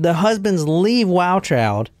 the husbands leave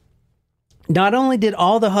Waltraud, not only did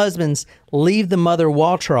all the husbands leave the mother,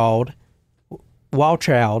 Waltraud,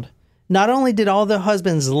 not only did all the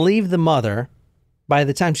husbands leave the mother by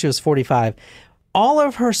the time she was 45, all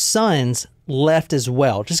of her sons left as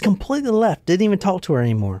well, just completely left, didn't even talk to her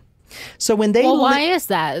anymore. So when they why is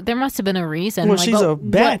that? There must have been a reason. Well, she's a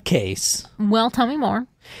bad case. Well, tell me more.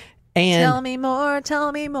 And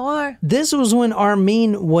tell me more. This was when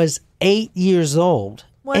Armin was 8 years old.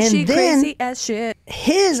 Was she crazy as shit?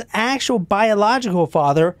 His actual biological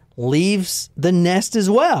father leaves the nest as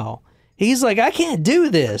well. He's like, I can't do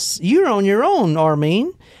this. You're on your own,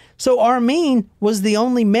 Armin. So Armin was the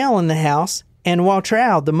only male in the house, and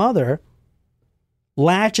Waltraud, the mother,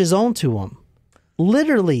 latches onto him.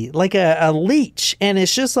 Literally, like a leech. And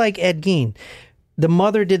it's just like Ed Gein. The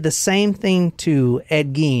mother did the same thing to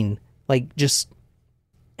Ed Gein. Like, just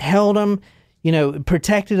held him,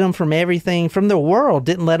 protected him from everything, from the world.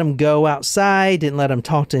 Didn't let him go outside. Didn't let him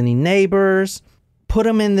talk to any neighbors. Put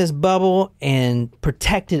him in this bubble and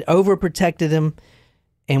overprotected him,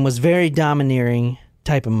 and was very domineering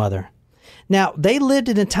type of mother. Now, they lived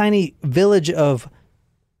in a tiny village of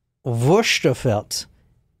Wursterfeld.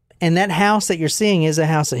 And that house that you're seeing is a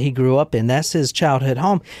house that he grew up in. That's his childhood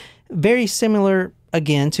home. Very similar,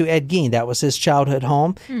 again, to Ed Gein. That was his childhood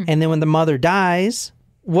home. And then when the mother dies,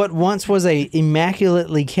 what once was a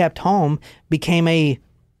immaculately kept home became a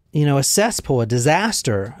cesspool, a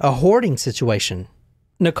disaster, a hoarding situation.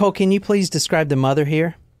 Nicole, can you please describe the mother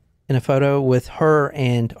here in a photo with her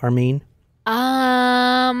and Armin?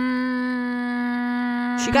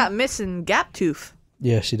 She got missing gap tooth.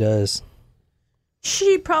 Yeah, she does.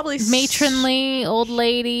 She probably matronly old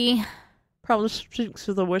lady. Probably speaks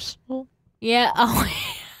with a whistle. Yeah. Oh.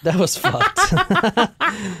 That was fucked.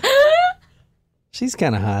 She's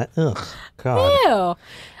kind of hot. Ugh, God.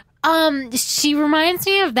 Ew. She reminds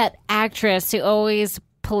me of that actress who always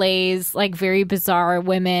plays like very bizarre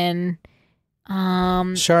women.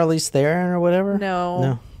 Charlize Theron or whatever?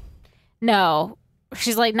 No.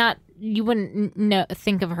 She's like not. You wouldn't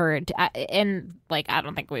think of her, and I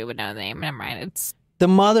don't think we would know the name. Never mind. The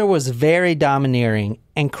mother was very domineering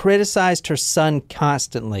and criticized her son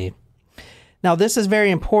constantly. Now, this is very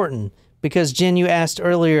important because, Jen, you asked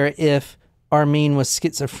earlier if Armin was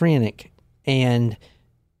schizophrenic, and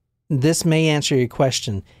this may answer your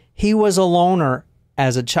question. He was a loner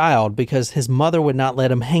as a child because his mother would not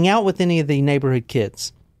let him hang out with any of the neighborhood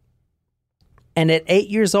kids. And at 8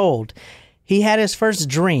 years old, he had his first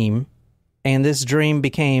dream, and this dream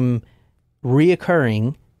became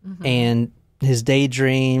reoccurring, and his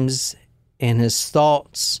daydreams and his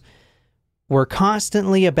thoughts were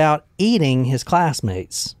constantly about eating his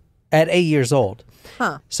classmates at 8 years old.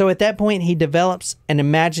 Huh. So at that point, he develops an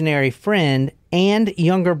imaginary friend and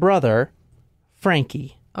younger brother,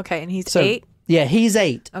 Frankie. Okay, and he's 8? Yeah, he's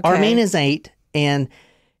 8. Okay. Armin is 8, and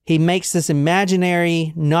he makes this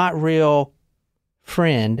imaginary, not real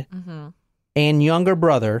friend and younger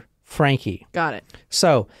brother, Frankie. Got it.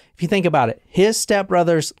 So if you think about it, his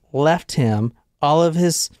stepbrothers left him. All of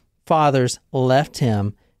his fathers left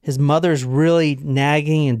him. His mother's really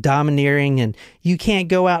nagging and domineering, and you can't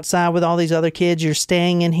go outside with all these other kids. You're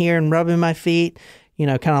staying in here and rubbing my feet,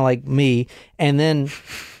 kind of like me. And then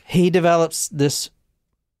he develops this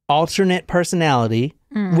alternate personality,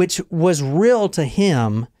 which was real to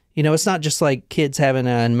him. It's not just like kids having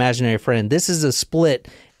an imaginary friend. This is a split.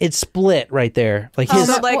 It's split right there. Like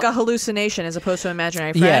so like a hallucination as opposed to an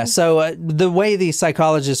imaginary friend? Yeah, so the way the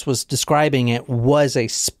psychologist was describing it was a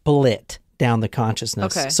split down the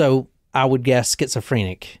consciousness. Okay. So I would guess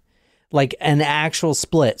schizophrenic, like an actual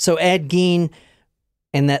split. So Ed Gein,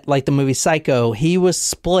 in that, like the movie Psycho, he was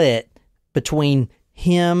split between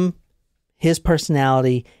him, his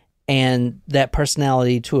personality, and that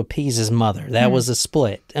personality to appease his mother. That was a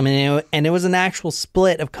split. I mean, and it was an actual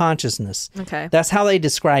split of consciousness. Okay. That's how they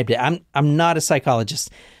described it. I'm not a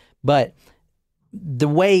psychologist, but the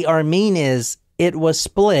way Armin is, it was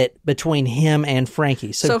split between him and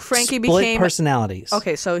Frankie. So Frankie split became personalities.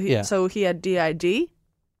 Okay, so he had DID?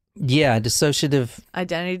 Yeah, dissociative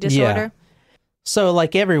Identity disorder? Yeah. So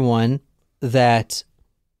like everyone that,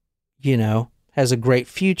 has a great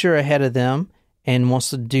future ahead of them and wants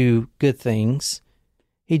to do good things,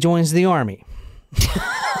 he joins the army. He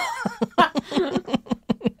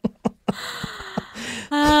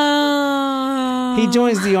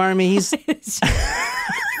joins the army. He's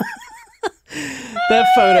that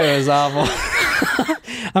photo is awful.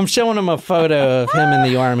 I'm showing him a photo of him in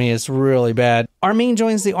the army. It's really bad. Armin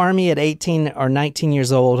joins the army at 18 or 19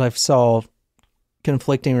 years old. I saw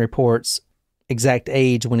conflicting reports, exact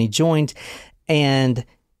age when he joined, and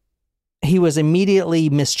he was immediately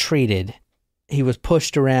mistreated. He was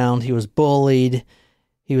pushed around. He was bullied.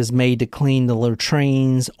 He was made to clean the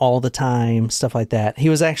latrines all the time, stuff like that. He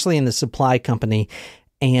was actually in the supply company,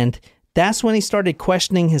 and that's when he started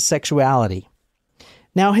questioning his sexuality.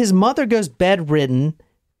 Now, his mother goes bedridden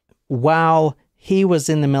while he was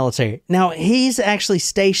in the military. Now, he's actually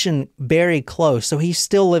stationed very close, so he's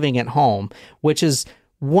still living at home, which is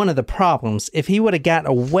one of the problems. If he would have gotten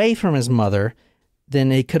away from his mother,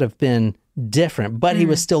 then it could have been different, but he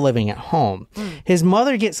was still living at home. His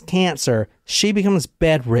mother gets cancer. She becomes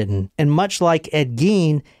bedridden, and much like Ed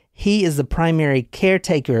Gein, he is the primary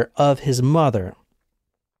caretaker of his mother.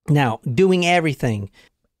 Now, doing everything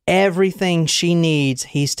she needs,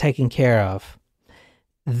 he's taken care of.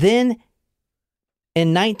 Then,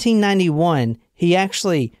 in 1991, he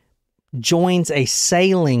actually joins a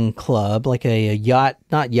sailing club, like a yacht,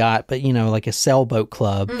 not yacht, but, like a sailboat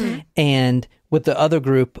club, and with the other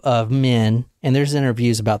group of men, and there's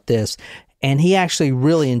interviews about this, and he actually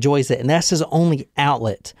really enjoys it, and that's his only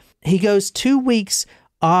outlet. He goes 2 weeks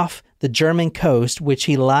off the German coast, which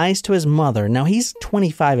he lies to his mother. Now, he's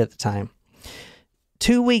 25 at the time.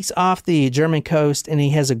 2 weeks off the German coast, and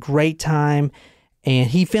he has a great time, and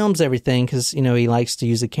he films everything because, he likes to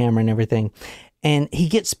use a camera and everything. And he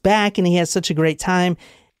gets back, and he has such a great time.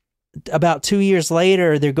 About 2 years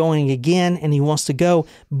later, they're going again, and he wants to go.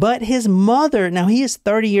 But his mother, now he is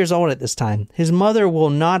 30 years old at this time. His mother will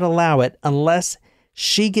not allow it unless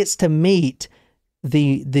she gets to meet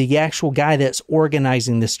the actual guy that's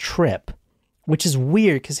organizing this trip, which is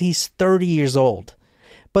weird because he's 30 years old.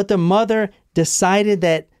 But the mother decided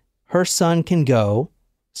that her son can go,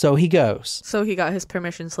 so he goes. So he got his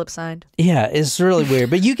permission slip signed. Yeah, it's really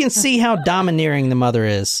weird. But you can see how domineering the mother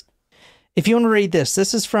is. If you want to read this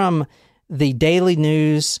is from the Daily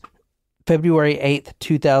News, February 8th,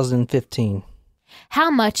 2015. How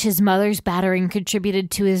much his mother's battering contributed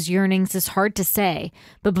to his yearnings is hard to say,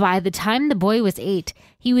 but by the time the boy was 8,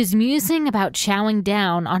 he was musing about chowing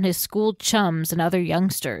down on his school chums and other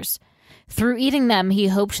youngsters. Through eating them, he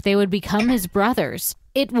hoped they would become his brothers.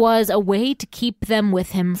 It was a way to keep them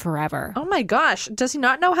with him forever. Oh my gosh, does he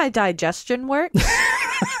not know how digestion works?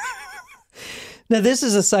 Now, this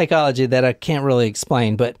is a psychology that I can't really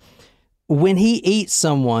explain, but when he eats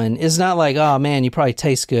someone, it's not like, oh man, you probably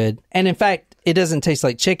taste good. And in fact, it doesn't taste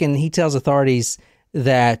like chicken. He tells authorities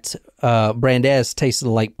that Brandes tasted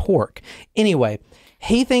like pork. Anyway,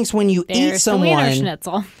 he thinks when you eat someone,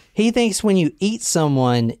 Schnitzel. He thinks when you eat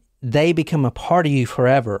someone, they become a part of you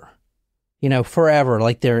forever. You know, forever,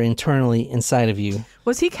 like they're internally inside of you.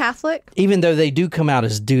 Was he Catholic? Even though they do come out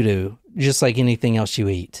as doo-doo, just like anything else you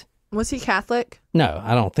eat. Was he Catholic? No,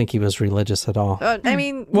 I don't think he was religious at all. I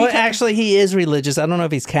mean... Well, actually, he is religious. I don't know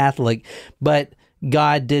if he's Catholic, but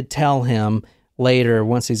God did tell him later,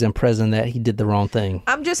 once he's in prison, that he did the wrong thing.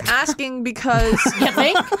 I'm just asking because... You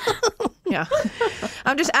think? Yeah.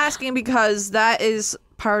 I'm just asking because that is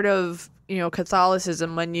part of...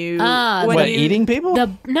 Catholicism when you eating people?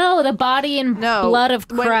 The body and blood of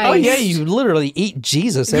Christ. Oh yeah, you literally eat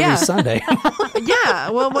Jesus every Sunday. Yeah,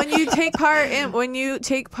 well, when you take part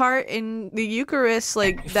in the Eucharist,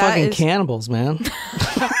 like that fucking is cannibals, man.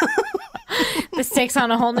 This takes on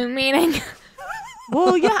a whole new meaning.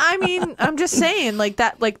 Well, yeah, I mean, I'm just saying, like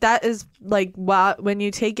that is like when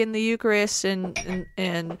you take in the Eucharist and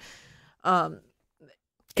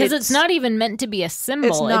because it's not even meant to be a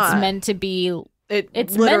symbol. It's meant to be.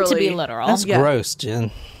 It's meant to be literal. That's gross, Jen.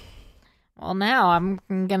 Well, now I'm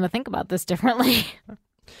gonna think about this differently.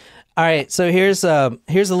 All right, so here's a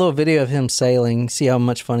little video of him sailing. See how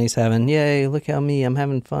much fun he's having. Yay! Look how I'm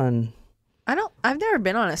having fun. I've never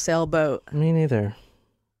been on a sailboat. Me neither.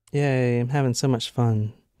 Yay! I'm having so much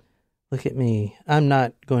fun. Look at me. I'm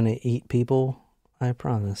not going to eat people. I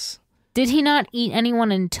promise. Did he not eat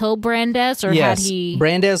anyone until Brandes, or yes, had he?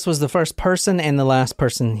 Brandes was the first person and the last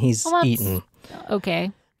person he's eaten.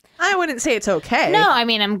 Okay. I wouldn't say it's okay. No, I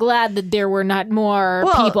mean, I'm glad that there were not more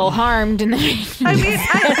people harmed in the...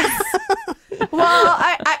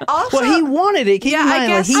 I also... Well, he wanted it. Keep in mind, I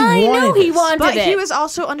guess... I know he wanted but it. He was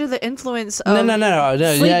also under the influence of... No.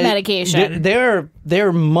 Sleep medication. There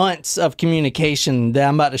are months of communication that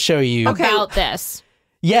I'm about to show you. About this.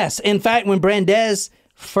 Yes. In fact, when Brandes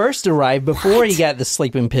first arrived, before he got the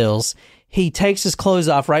sleeping pills, he takes his clothes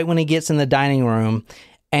off right when he gets in the dining room,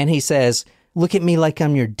 and he says, "Look at me like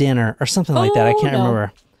I'm your dinner," or something like that. I can't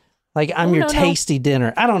remember. Like, I'm your tasty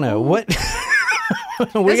dinner. I don't know. What?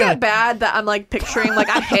 Is that bad that I'm like picturing like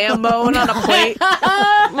a ham bone on a plate?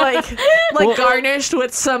 like garnished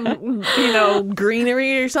with some,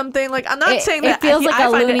 greenery or something? Like, I'm not saying that. It feels like a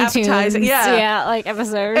Looney Tunes. Yeah, like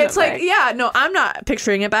episode. It's like, I'm not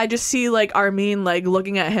picturing it, but I just see like Armin like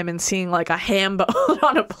looking at him and seeing like a ham bone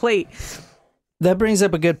on a plate. That brings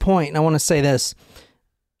up a good point, and I want to say this.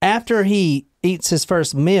 After he eats his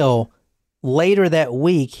first meal, later that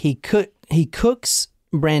week, he cooks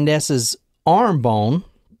Brandes's arm bone,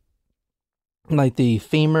 like the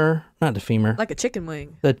femur, not the femur, like a chicken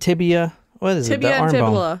wing, the tibia. What is it? The arm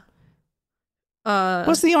bone.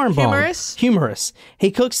 What's the arm bone? Humerus. He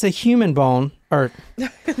cooks the human bone, or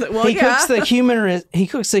cooks the humerus. He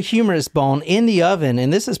cooks the humerus bone in the oven,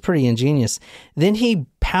 and this is pretty ingenious. Then he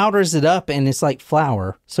powders it up, and it's like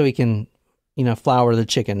flour, so he can, flour the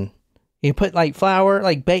chicken. You put like flour,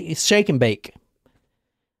 like shake and bake.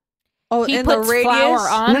 Oh, he puts flour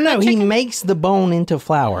on. No, he makes the bone into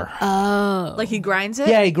flour. Oh, like he grinds it.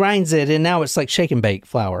 Yeah, he grinds it, and now it's like shake and bake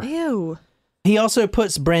flour. Ew. He also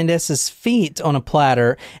puts Brandes's feet on a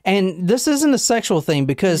platter, and this isn't a sexual thing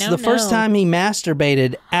because the first time he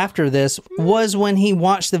masturbated after this was when he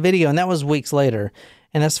watched the video, and that was weeks later,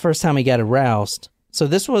 and that's the first time he got aroused. So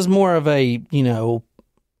this was more of a,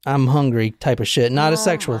 I'm hungry type of shit, not a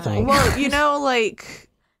sexual thing. Well, like...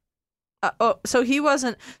 so he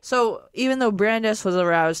wasn't. So even though Brandes was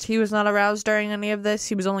aroused, he was not aroused during any of this.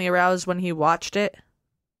 He was only aroused when he watched it.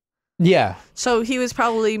 Yeah. So he was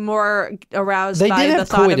probably more aroused by the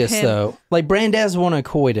thought of him. They did have coitus, though. Like, Brandes wanted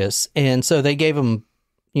coitus, and so they gave him,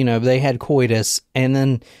 they had coitus, and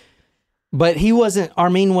then, but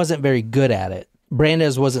Armin wasn't very good at it.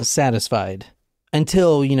 Brandes wasn't satisfied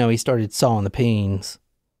until, he started sawing the penis.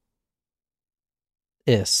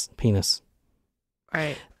 Penis.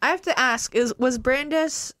 Right. I have to ask, was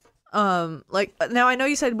Brandes, now I know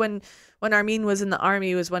you said when Armin was in the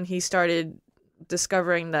army was when he started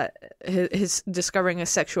discovering that discovering his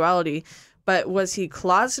sexuality, but was he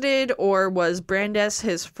closeted, or was Brandes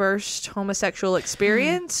his first homosexual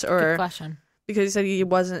experience? Or good question. Because he said he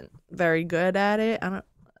wasn't very good at it.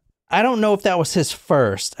 I don't know if that was his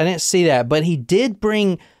first. I didn't see that, but he did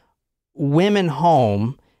bring women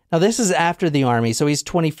home. Now, this is after the army, so he's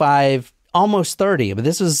 25, almost 30, but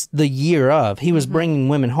this was the year of. He was bringing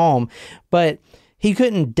women home, but he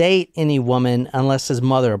couldn't date any woman unless his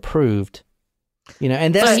mother approved.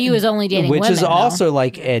 And that's, so he was only dating which women, is also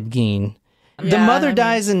like Ed Gein. The mother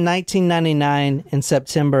dies in 1999 in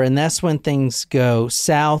September, and that's when things go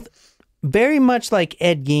south. Very much like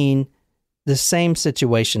Ed Gein the same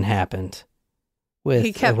situation happened.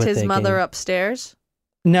 He kept his mother upstairs?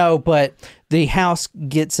 No, but the house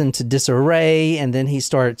gets into disarray, and then he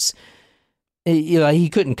starts, he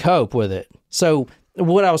couldn't cope with it. So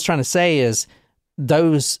what I was trying to say is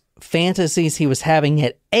those fantasies he was having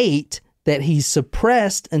at 8 that he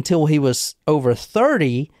suppressed until he was over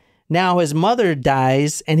 30, now his mother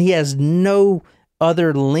dies, and he has no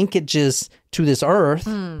other linkages to this earth.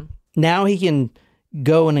 Now he can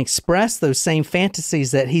go and express those same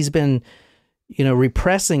fantasies that he's been,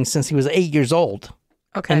 repressing since he was 8 years old.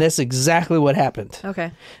 Okay. And that's exactly what happened.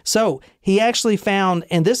 Okay. So he actually found,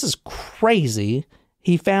 and this is crazy,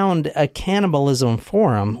 he found a cannibalism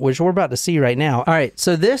forum, which we're about to see right now. All right,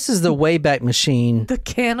 so this is the Wayback Machine. The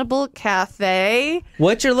Cannibal Cafe.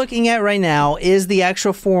 What you're looking at right now is the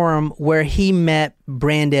actual forum where he met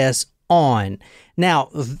Brandes on. Now,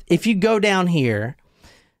 if you go down here,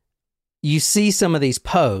 you see some of these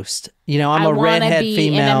posts. I'm a redhead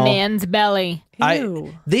female. In a man's belly.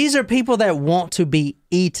 These are people that want to be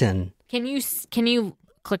eaten. Can you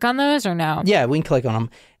click on those or no? Yeah, we can click on them.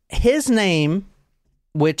 His name,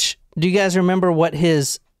 which do you guys remember what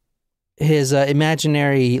his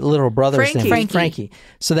imaginary little brother's name is? Frankie.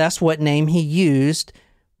 So that's what name he used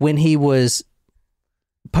when he was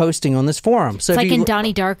posting on this forum. So it's like in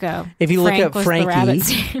Donnie Darko. If you look up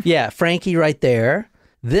Frankie, yeah, Frankie right there.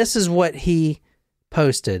 This is what he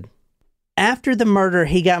posted. After the murder,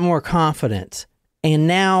 he got more confident. And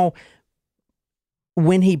now,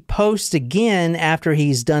 when he posts again after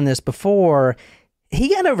he's done this before, he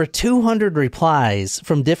got over 200 replies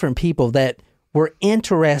from different people that were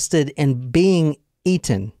interested in being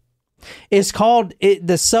eaten. The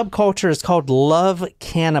subculture is called love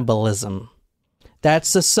cannibalism.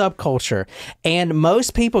 That's the subculture. And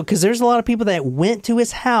most people, because there's a lot of people that went to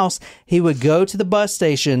his house, he would go to the bus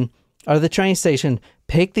station or the train station,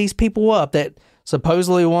 pick these people up that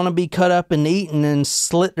supposedly want to be cut up and eaten and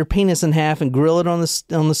slit their penis in half and grill it on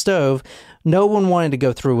the stove. No one wanted to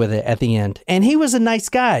go through with it at the end. And he was a nice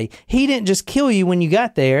guy. He didn't just kill you when you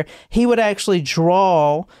got there. He would actually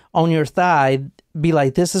draw on your thigh, be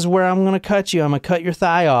like, this is where I'm going to cut you. I'm going to cut your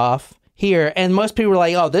thigh off here. And most people were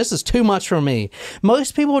like, oh, this is too much for me.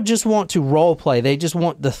 Most people just want to role play. They just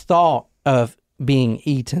want the thought of being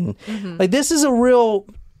eaten. Mm-hmm. Like, this is a real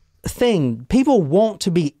thing. People want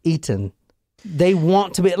to be eaten. They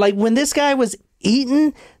want to be, like, when this guy was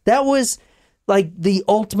eaten, that was like the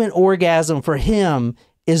ultimate orgasm for him,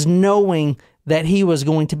 is knowing that he was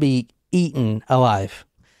going to be eaten alive.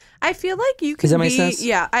 I feel like you could Does that make sense?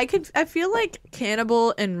 Yeah, I feel like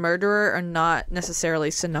cannibal and murderer are not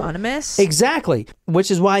necessarily synonymous. Exactly,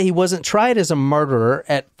 which is why he wasn't tried as a murderer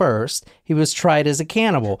at first. He was tried as a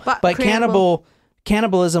cannibal. But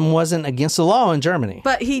cannibalism wasn't against the law in Germany.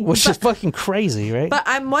 Which is fucking crazy, right? But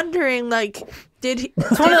I'm wondering, like, did he...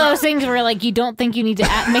 It's one of those things where, like, you don't think you need to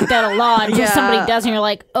make that a law until somebody does, and you're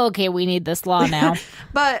like, okay, we need this law now.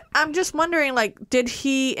 But I'm just wondering, like, did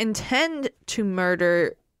he intend to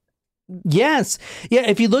murder... Yes. Yeah,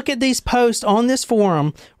 if you look at these posts on this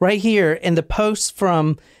forum right here, and the posts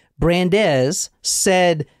from Brandes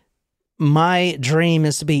said, my dream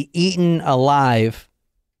is to be eaten alive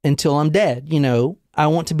until I'm dead. I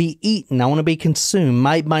want to be eaten. I want to be consumed.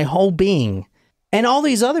 My whole being. And all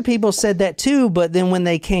these other people said that too, but then when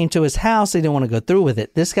they came to his house, they didn't want to go through with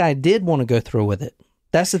it. This guy did want to go through with it.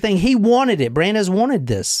 That's the thing. He wanted it. Brandes wanted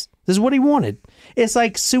this. This is what he wanted. It's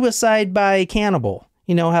like suicide by cannibal.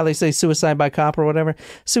 You know how they say suicide by cop or whatever?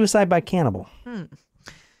 Suicide by cannibal.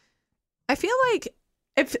 I feel like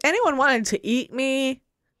if anyone wanted to eat me,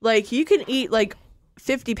 like, you can eat like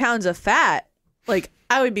 50 pounds of fat. Like,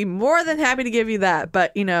 I would be more than happy to give you that.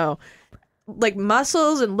 But, like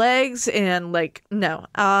muscles and legs and like, no.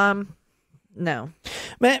 No.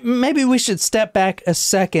 Maybe we should step back a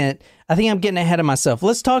second. I think I'm getting ahead of myself.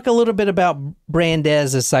 Let's talk a little bit about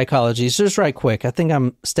Brandes' psychology. Just right quick. I think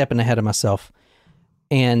I'm stepping ahead of myself.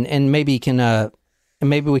 And maybe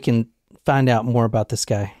we can find out more about this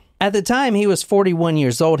guy. At the time, he was 41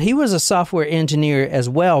 years old. He was a software engineer as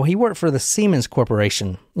well. He worked for the Siemens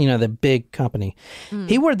Corporation, the big company.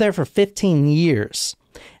 He worked there for 15 years.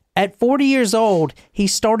 At 40 years old, he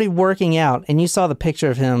started working out, and you saw the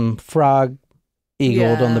picture of him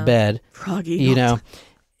frog-eagled on the bed. Frog-eagled.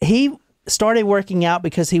 He started working out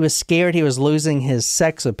because he was scared he was losing his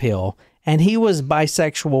sex appeal. And he was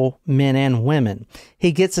bisexual, men and women.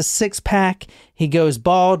 He gets a six-pack. He goes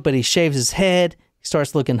bald, but he shaves his head. He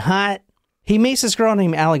starts looking hot. He meets this girl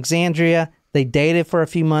named Alexandria. They dated for a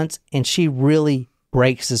few months, and she really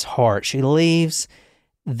breaks his heart. She leaves.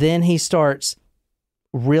 Then he starts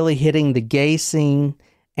really hitting the gay scene,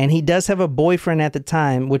 And he does have a boyfriend at the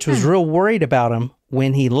time, which was real worried about him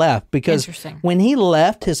when he left. Because when he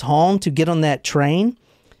left his home to get on that train,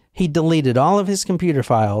 he deleted all of his computer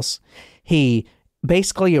files. He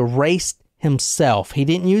basically erased himself. He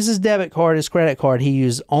didn't use his debit card, his credit card. He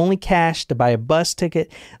used only cash to buy a bus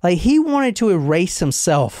ticket. Like, he wanted to erase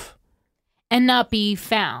himself. And not be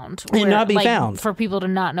found. And not be found. For people to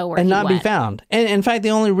not know where he went. And not be found. And in fact, the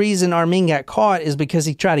only reason Armin got caught is because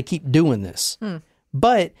he tried to keep doing this.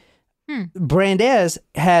 But Brandes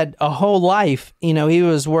had a whole life. You know, he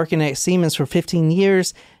was working at Siemens for 15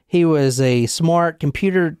 years. He was a smart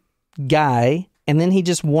computer guy. And then he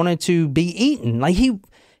just wanted to be eaten. Like,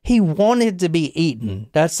 he wanted to be eaten.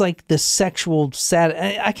 That's like the sexual sad.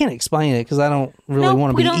 I can't explain it because I don't really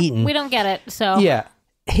want to be eaten. We don't get it. So yeah.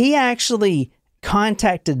 He actually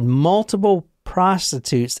contacted multiple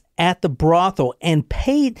prostitutes at the brothel and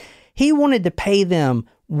paid. He wanted to pay them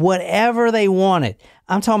whatever they wanted.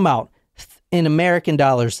 I'm talking about in American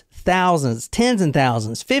dollars, thousands, tens and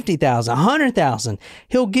thousands, 50,000, 100,000.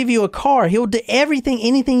 He'll give you a car. He'll do everything,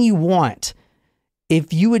 anything you want.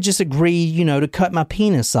 If you would just agree, you know, to cut my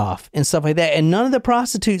penis off and stuff like that. And none of the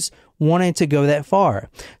prostitutes wanted to go that far.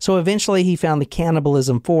 So eventually he found the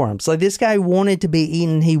cannibalism forums. Like, this guy wanted to be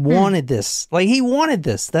eaten. He wanted this. Like, he wanted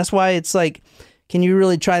this. That's why it's like, can you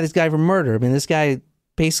really try this guy for murder? I mean, this guy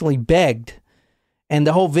basically begged. And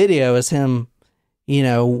the whole video is him, you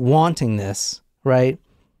know, wanting this, right?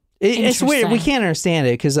 It's weird. We can't understand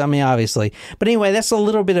it because, I mean, obviously. But anyway, that's a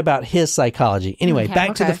little bit about his psychology. Anyway,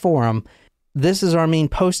 back to the forum. This is Armin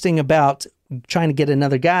posting about trying to get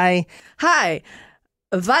another guy. Hi.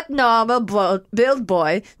 What normal build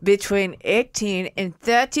boy between 18 and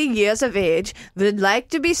 30 years of age would like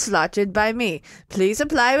to be slaughtered by me? Please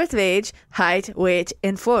apply with age, height, weight,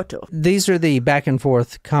 and photo. These are the back and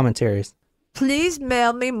forth commentaries. Please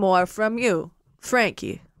mail me more from you,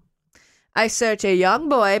 Frankie. I search a young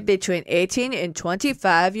boy between 18 and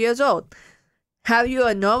 25 years old. Have you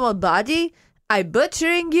a normal body? I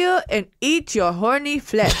butchering you and eat your horny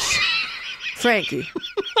flesh. Frankie.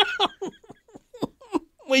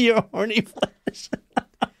 With your horny flesh.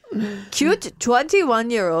 Cute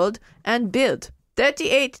 21-year-old and build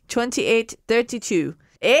 38, 28, 32.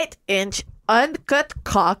 8-inch uncut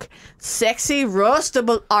cock, sexy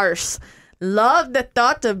roastable arse. Love the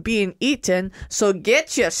thought of being eaten, so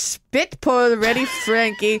get your spit pole ready,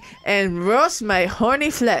 Frankie, and roast my horny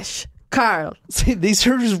flesh. Carl. See, these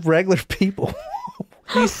are just regular people.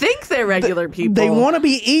 You think they're regular people. They want to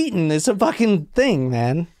be eaten. It's a fucking thing,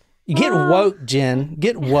 man. You get woke, Jen.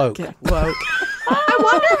 Get woke. Get woke. I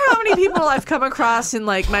wonder how many people I've come across in,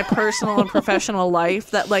 like, my personal and professional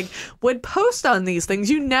life that, like, would post on these things.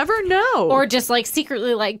 You never know. Or just, like,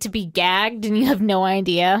 secretly like to be gagged and you have no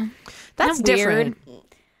idea. That's different. Weird.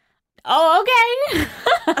 Oh, okay.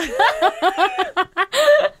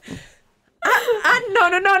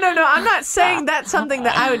 No. I'm not saying that's something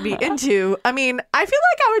that I would be into. I mean, I feel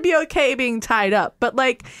like I would be okay being tied up, but,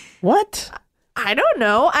 like... What? I don't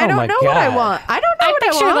know. I don't know what I want. I don't know what I want. I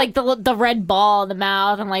picture, like, the red ball in the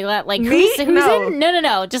mouth and, like, that. Like, Me? who's in?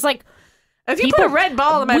 No. Just, like... If you put a red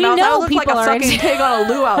ball in my mouth, I would look like a fucking pig on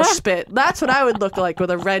a luau spit. That's what I would look like with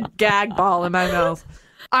a red gag ball in my mouth.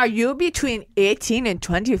 Are you between 18 and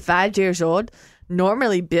 25 years old,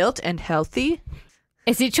 normally built and healthy?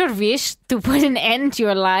 Is it your wish to put an end to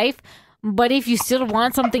your life? But if you still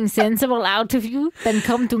want something sensible out of you, then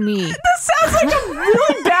come to me. This sounds like a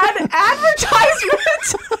really bad advertisement.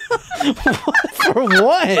 For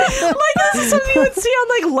what? Like, this is something you would see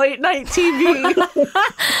on, like, late night TV.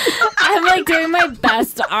 I'm, like, doing my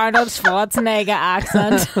best Arnold Schwarzenegger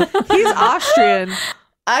accent. He's Austrian.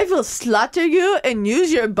 I will slaughter you and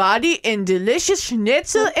use your body in delicious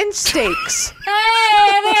schnitzel and steaks.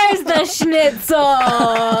 Hey, there's the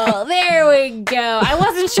schnitzel. There we go. I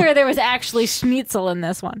wasn't sure there was actually schnitzel in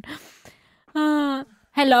this one.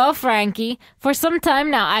 Hello, Frankie. For some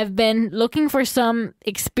time now, I've been looking for some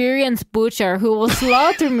experienced butcher who will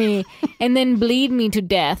slaughter me and then bleed me to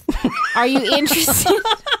death. Are you interested?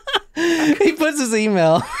 He puts his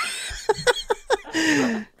email.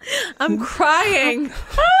 I'm crying.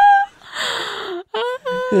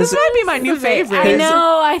 This might be my new favorite. I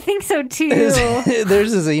know, I think so too.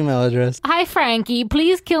 There's his email address. Hi, Frankie.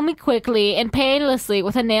 Please kill me quickly and painlessly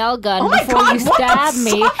with a nail gun before you stab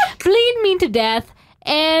me, bleed me to death,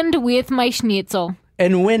 and with my schnitzel.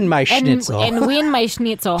 And win my schnitzel. And win my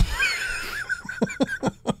schnitzel.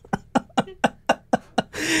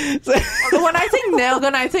 When I think nail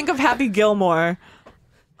gun, I think of Happy Gilmore.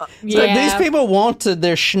 So these people wanted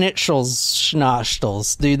their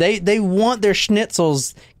schnitzels, dude. They want their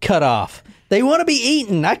schnitzels cut off. They want to be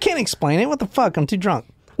eaten. I can't explain it. What the fuck? I'm too drunk.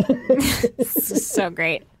 This is so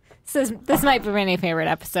great. This might be my favorite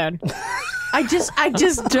episode. I just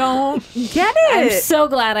don't get it. I'm so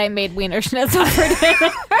glad I made Wiener Schnitzel for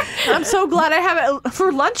dinner. I'm so glad I have it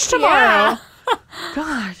for lunch tomorrow. Yeah.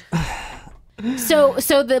 God. So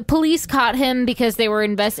the police caught him because they were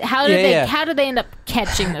How did they end up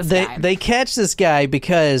catching this guy? They catch this guy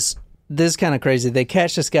because this is kind of crazy. They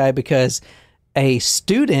catch this guy because a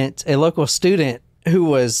local student who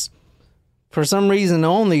was for some reason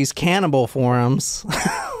on these cannibal forums,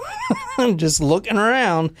 just looking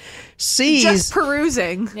around, just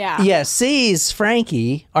perusing. Yeah, sees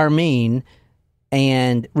Frankie Armin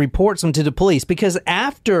and reports him to the police because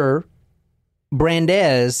after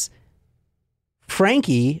Brandes,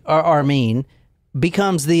 Frankie or Armin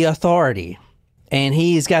becomes the authority. And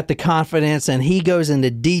he's got the confidence, and he goes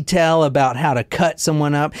into detail about how to cut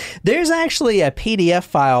someone up. There's actually a PDF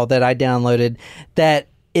file that I downloaded that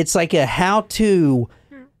it's like a how-to.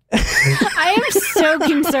 I am so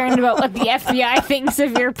concerned about what the FBI thinks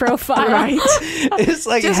of your profile. Right? It's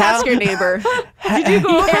like just ask your neighbor. Did you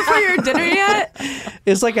go over for your dinner yet?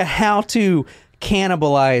 It's like a how-to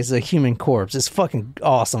cannibalize a human corpse. It's fucking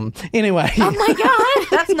awesome. Anyway. Oh my god.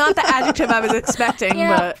 That's not the adjective I was expecting.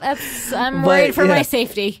 Yeah, I'm worried for my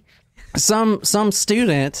safety. Some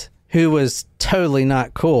student who was totally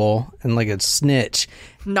not cool and like a snitch.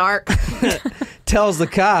 Narc. Tells the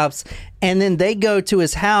cops, and then they go to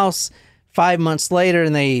his house 5 months later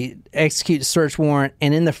and they execute a search warrant,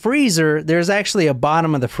 and in the freezer there's actually a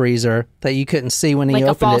bottom of the freezer that you couldn't see when he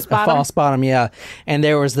opened it. A false bottom, yeah. And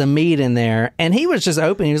there was the meat in there, and he was just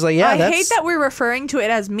open. He was like, I hate that we're referring to it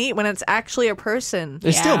as meat when it's actually a person.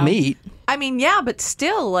 It's still meat. I mean, yeah, but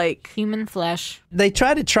still, like, human flesh. They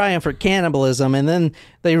try to triumph for cannibalism, and then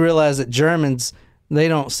they realize that Germans, they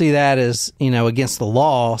don't see that as, against the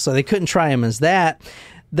law, so they couldn't try him as that.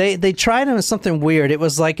 They tried him as something weird. It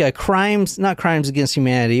was like not crimes against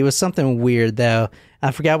humanity. It was something weird, though.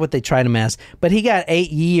 I forgot what they tried him as. But he got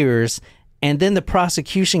 8 years, and then the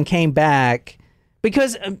prosecution came back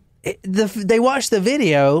because they watched the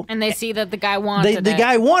video. And they see that the guy wanted it. The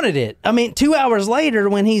guy wanted it. I mean, 2 hours later,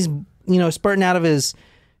 when he's, spurting out of his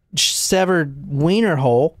severed wiener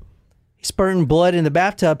hole, spurting blood in the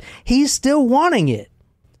bathtub, he's still wanting it.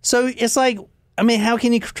 So it's like, I mean, how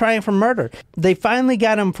can you try him for murder? They finally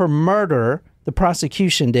got him for murder, the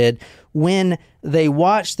prosecution did, when they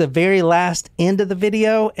watched the very last end of the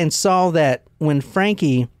video and saw that when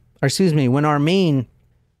Armin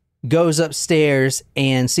goes upstairs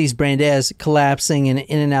and sees Brandes collapsing and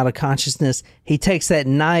in and out of consciousness, he takes that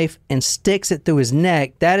knife and sticks it through his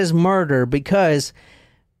neck. That is murder because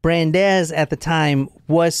Brandes at the time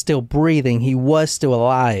was still breathing. He was still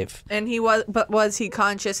alive. And was he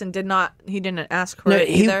conscious and he didn't ask for it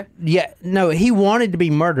either? He wanted to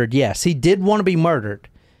be murdered. Yes, he did want to be murdered.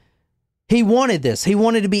 He wanted this. He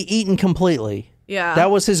wanted to be eaten completely. Yeah.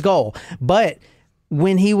 That was his goal. But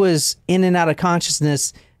when he was in and out of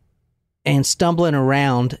consciousness and stumbling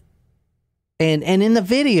around, and in the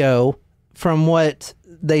video, from what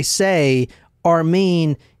they say,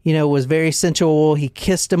 Armin, was very sensual. He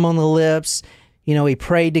kissed him on the lips. He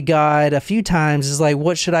prayed to God a few times. It's like,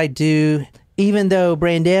 what should I do? Even though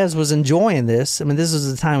Brandes was enjoying this, I mean, this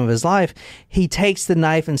was the time of his life, he takes the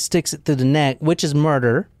knife and sticks it through the neck, which is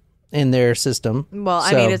murder in their system. Well,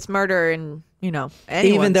 I mean, it's murder in,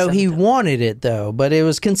 even though he wanted it, though, but it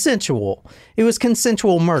was consensual. It was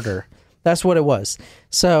consensual murder. That's what it was.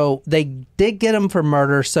 So they did get him for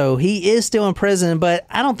murder, so he is still in prison, but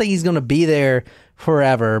I don't think he's going to be there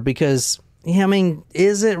forever because,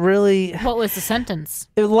 is it really... What was the sentence?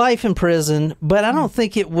 Life in prison, but I don't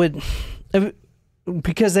think it would...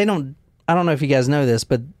 Because I don't know if you guys know this,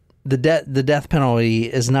 but the death penalty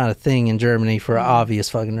is not a thing in Germany for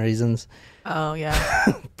obvious fucking reasons. Oh, yeah.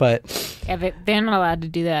 But... Yeah, they're not allowed to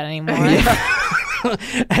do that anymore. Yeah.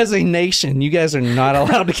 As a nation, you guys are not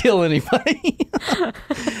allowed to kill anybody.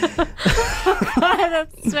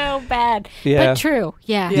 That's so bad. Yeah. But true.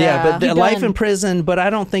 Yeah. Yeah, but life in prison, but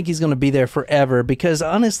I don't think he's going to be there forever because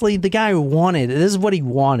honestly, the guy wanted it. This is what he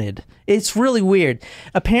wanted. It's really weird.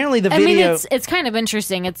 Apparently the video... I mean, it's kind of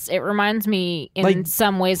interesting. It reminds me in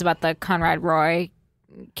some ways about the Conrad Roy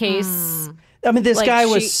case. I mean, this guy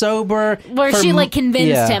was sober. Where she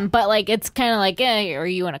convinced him, but it's kind of like, are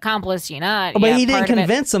you an accomplice? You're not. But he didn't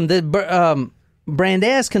convince him.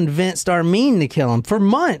 Brandes convinced Armin to kill him for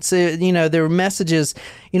months. There were messages,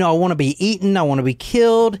 I want to be eaten, I want to be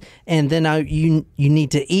killed, and then you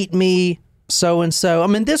need to eat me, so and so. I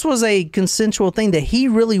mean, this was a consensual thing that he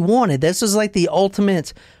really wanted. This was like the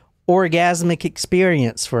ultimate orgasmic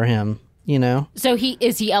experience for him. you know. So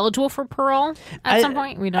is he eligible for parole at some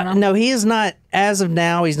point? We don't know. No, he is not. As of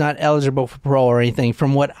now, he's not eligible for parole or anything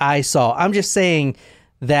from what I saw. I'm just saying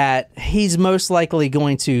that he's most likely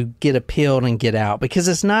going to get appealed and get out because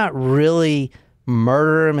it's not really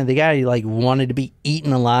murder. I mean, the guy like wanted to be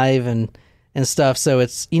eaten alive and stuff. So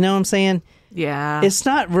it's, you know what I'm saying? Yeah. It's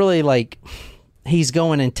not really like he's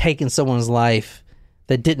going and taking someone's life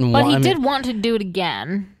that didn't want. But he did want to do it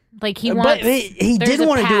again. Like he wants. But he did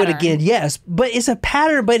want to do it again. Yes, but it's a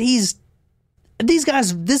pattern. But these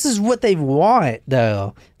guys. This is what they want,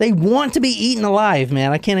 though. They want to be eaten alive,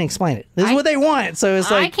 man. I can't explain it. This is what they want. So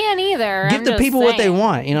it's like I can't either. Give the people what they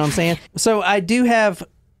want. You know what I'm saying? So I do have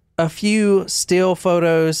a few still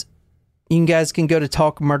photos. You guys can go to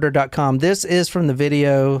talkmurder.com. This is from the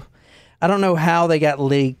video. I don't know how they got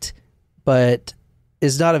leaked, but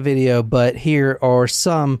it's not a video. But here are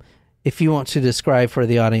some. If you want to describe for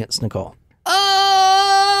the audience, Nicole.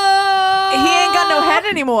 Oh! He ain't got no head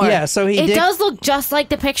anymore. Yeah, so It does look just like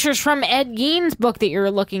the pictures from Ed Gein's book that you're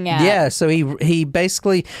looking at. Yeah, so he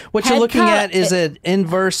basically, what you're looking at is an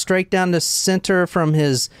inverse straight down the center from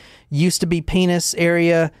his used to be penis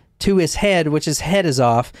area to his head, which his head is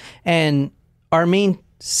off. And Armin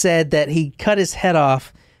said that he cut his head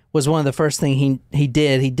off was one of the first thing he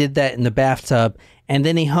did. He did that in the bathtub. And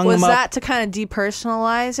then he hung him up. Was that to kind of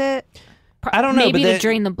depersonalize it? I don't know. Maybe to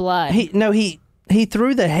drain the blood. He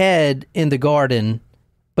threw the head in the garden,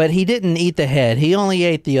 but he didn't eat the head. He only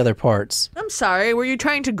ate the other parts. I'm sorry. Were you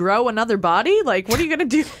trying to grow another body? Like, what are you going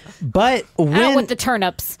to do? But Out with the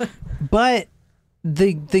turnips. But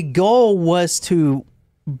the goal was to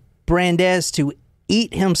Brandes to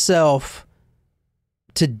eat himself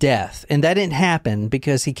to death, and that didn't happen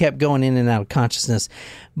because he kept going in and out of consciousness.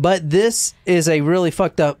 But this is a really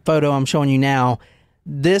fucked up photo I'm showing you now.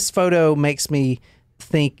 This photo makes me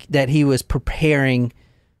think that he was preparing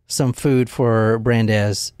some food for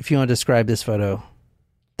Brandes. If you want to describe this photo,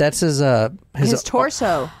 that's his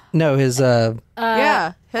torso. No, his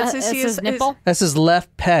yeah, that's his nipple. That's his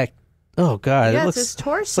left pec. Oh god, yeah, it looks his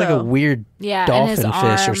torso. It's like a weird dolphin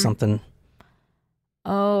fish or something.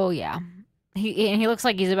 Oh yeah. He looks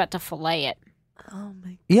like he's about to fillet it. Oh my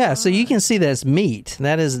god. Yeah, so you can see that's meat.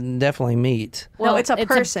 That is definitely meat. Well, it's a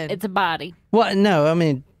person. It's a body. Well, no, I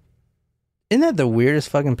mean, isn't that the weirdest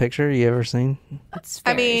fucking picture you ever seen? I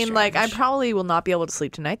mean, strange. Like, I probably will not be able to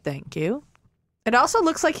sleep tonight, thank you. It also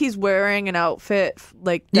looks like he's wearing an outfit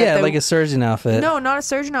like... like a surgeon outfit. No, not a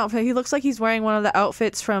surgeon outfit. He looks like he's wearing one of the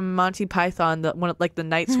outfits from Monty Python, the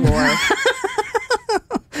Knights wore.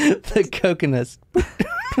 The coconuts.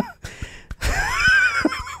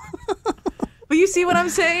 But you see what I'm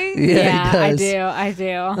saying? Yeah, I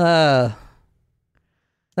do.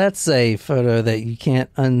 That's a photo that you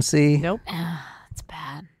can't unsee. Nope. It's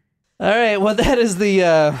bad. All right, well, that is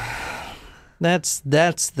the... That's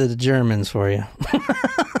the Germans for you.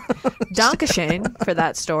 Dankeschön for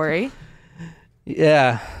that story.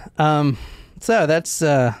 Yeah. So that's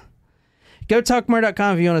go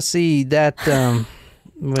talkmurder.com if you want to see that.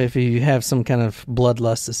 If you have some kind of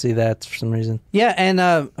bloodlust to see that for some reason. Yeah,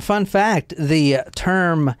 and fun fact: the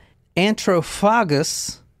term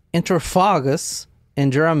anthrophagus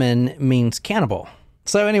in German means cannibal.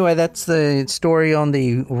 So anyway, that's the story on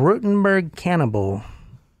the Rutenberg cannibal.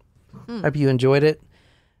 Hope you enjoyed it.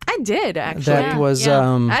 I did, actually. That was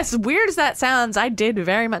as weird as that sounds, I did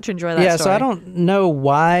very much enjoy that story. So I don't know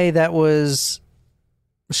why that was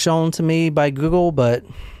shown to me by Google, but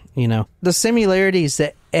you know, the similarities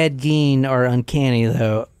to Ed Gein are uncanny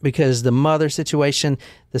though, because the mother situation,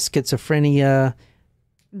 the schizophrenia,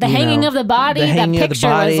 the hanging of the body, that picture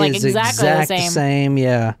was like exactly the same.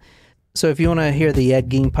 Yeah. So if you want to hear the Ed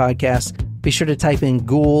Gein podcast, be sure to type in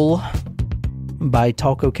Ghoul by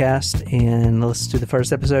TalcoCast and listen to the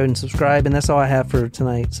first episode and subscribe. And that's all I have for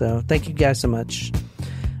tonight. So thank you guys so much.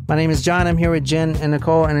 My name is John. I'm here with Jen and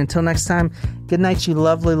Nicole. And until next time, good night, you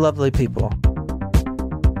lovely, lovely people.